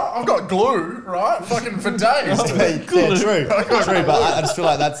what I've got? I've got glue, right? Fucking for days. Yeah, true. True, but I just feel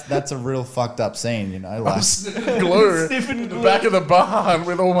like that's a real fucked up scene, you know? Like, I'm sniffing glue in the back of the barn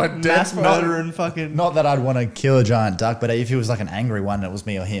with all my dead Mass murder and fucking. not that I'd want to kill a giant duck, but if it was like an angry one and it was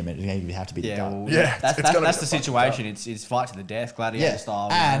me or him, it'd have to be the Yeah, duck. well, Yeah, that's it's gotta that's be the fucked situation. It's fight to the death, gladiator style.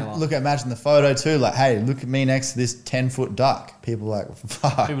 And look, imagine the photo too. Like, hey, look at me next to this 10-foot duck. People are like,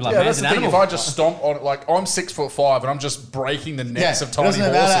 fuck. people like, Yeah, man's that's an the thing. animal. If I just stomp on it, like I'm 6'5" and I'm just breaking the necks of it tiny doesn't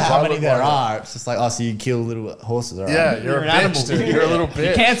horses. matter how I many look there like are. It's just like, oh, so you kill little horses, all right? Yeah, you're a an bitch, animal. dude. You're a little bitch.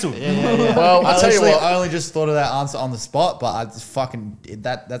 You're cancelled. Well, I I'll tell you what. I only just thought of that answer on the spot, but I just fucking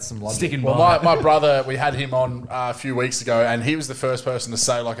that's some logic. Sticking Well, by. my brother, we had him on a few weeks ago, and he was the first person to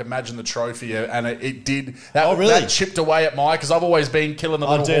say, like, imagine the trophy, and it did. That, Oh, really? That chipped away at my, because I've always been killing the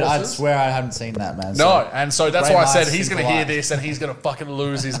Oh, little dude, I horses. swear I haven't seen that, man. No, and so that's Great why I said minds he's think going to hear alike. this and he's going to fucking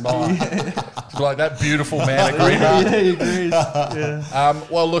lose his mind. Like that beautiful man agreement. Yeah, he agrees. Yeah.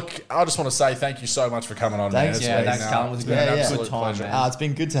 Well, look, I just want to say thank you so much for coming on, Thanks, man. It's Yeah, been, thanks, Callum. It was been good. an Yeah, yeah. absolute Good time, pleasure. man. It's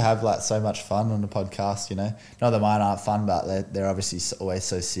been good to have like so much fun on the podcast, you know. Not that mine aren't fun, but they're obviously always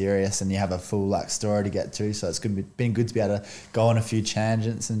so serious, and you have a full like story to get to. So it's been good to be able to go on a few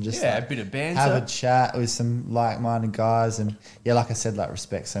tangents and just Yeah, like, a bit of banter. have a chat with some like-minded guys. And yeah, like I said, like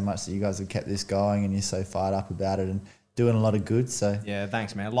respect so much that you guys have kept this going, and you're so fired up about it and doing a lot of good. So Yeah,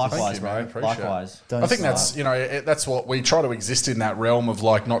 thanks, man. Likewise, you, bro. man. Appreciate it. Likewise. don't I think stop. that's, you know, that's what we try to exist in, that realm of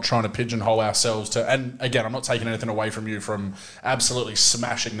like not trying to pigeonhole ourselves to. And again, I'm not taking anything away from you from absolutely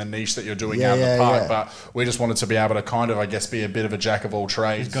smashing the niche that you're doing out in the park, but we just wanted to be able to kind of, I guess, be a bit of a jack of all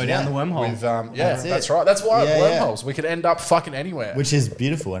trades. Just go down the wormhole. With, That's that's it. right. That's why Yeah, yeah. wormholes. We could end up fucking anywhere. Which is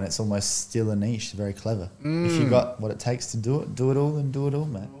beautiful, and it's almost still a niche. Very clever. If you got what it takes to do it all, then do it all,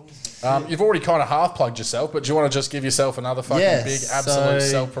 man. You've already kind of half plugged yourself, but do you want to just give yourself another fucking Yes, big absolute so,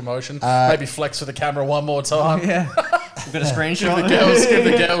 self promotion? Maybe flex for the camera one more time. Yeah. We've got a screenshot. Give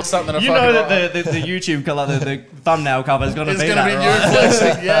the girls something to You fucking know that the YouTube color, the thumbnail cover is going to It's be going to that, be right? you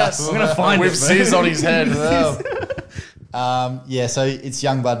flexing, yes. We're gonna find With it, Cs on his head. Yeah, so it's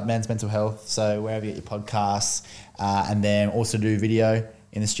Youngblood Men's Mental Health. So wherever you get your podcasts, and then also do video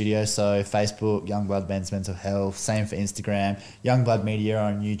in the studio. So Facebook, Youngblood Men's Mental Health. Same for Instagram, Youngblood Media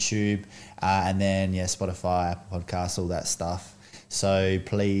on YouTube, and then Spotify, Apple Podcasts, all that stuff. So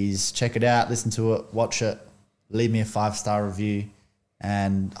please check it out, listen to it, watch it, leave me a 5-star review,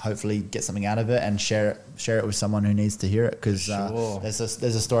 and hopefully get something out of it, and share it with someone who needs to hear it, because there's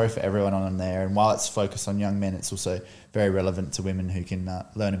a story for everyone on there. And while it's focused on young men, it's also very relevant to women who can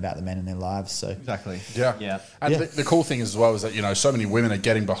learn about the men in their lives. So Exactly. Yeah. Yeah. And Yeah. the cool thing as well is that, you know, so many women are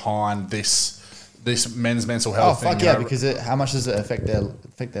getting behind this men's mental health thing. fuck you yeah, know. because how much does it affect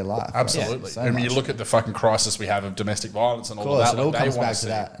their life? Absolutely. So I mean, you much. look at the fucking crisis we have of domestic violence and all Of course, of it that. all like, comes they wanna back to see-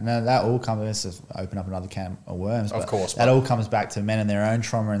 that. And that all comes to open up another can of worms. Of but course, that but- all comes back to men and their own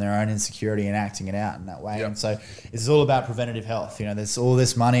trauma and their own insecurity and acting it out in that way. Yep. And so it's all about preventative health. You know, there's all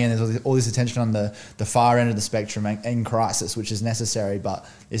this money and there's all this attention on the far end of the spectrum in crisis, which is necessary. But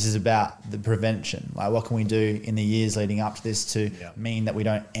this is about the prevention. Like, what can we do in the years leading up to this to mean that we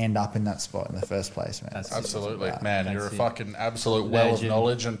don't end up in that spot in the first place, man? That's Absolutely, man. You're a That's it. fucking absolute well of Legend.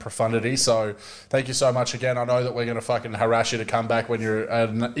 knowledge and profundity. So thank you so much again. I know that we're going to fucking harass you to come back when you're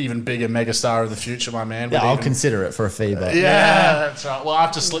an even bigger megastar in the future, my man. Yeah, With I'll even- consider it for a fee, but Yeah, that's right. Well, I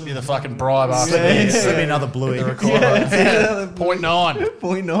have to slip you the fucking bribe after this. slip me another bluey. 0.9.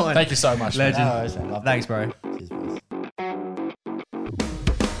 0.9. Thank you so much, man. Legend. No worries, man. Love Thanks, bro.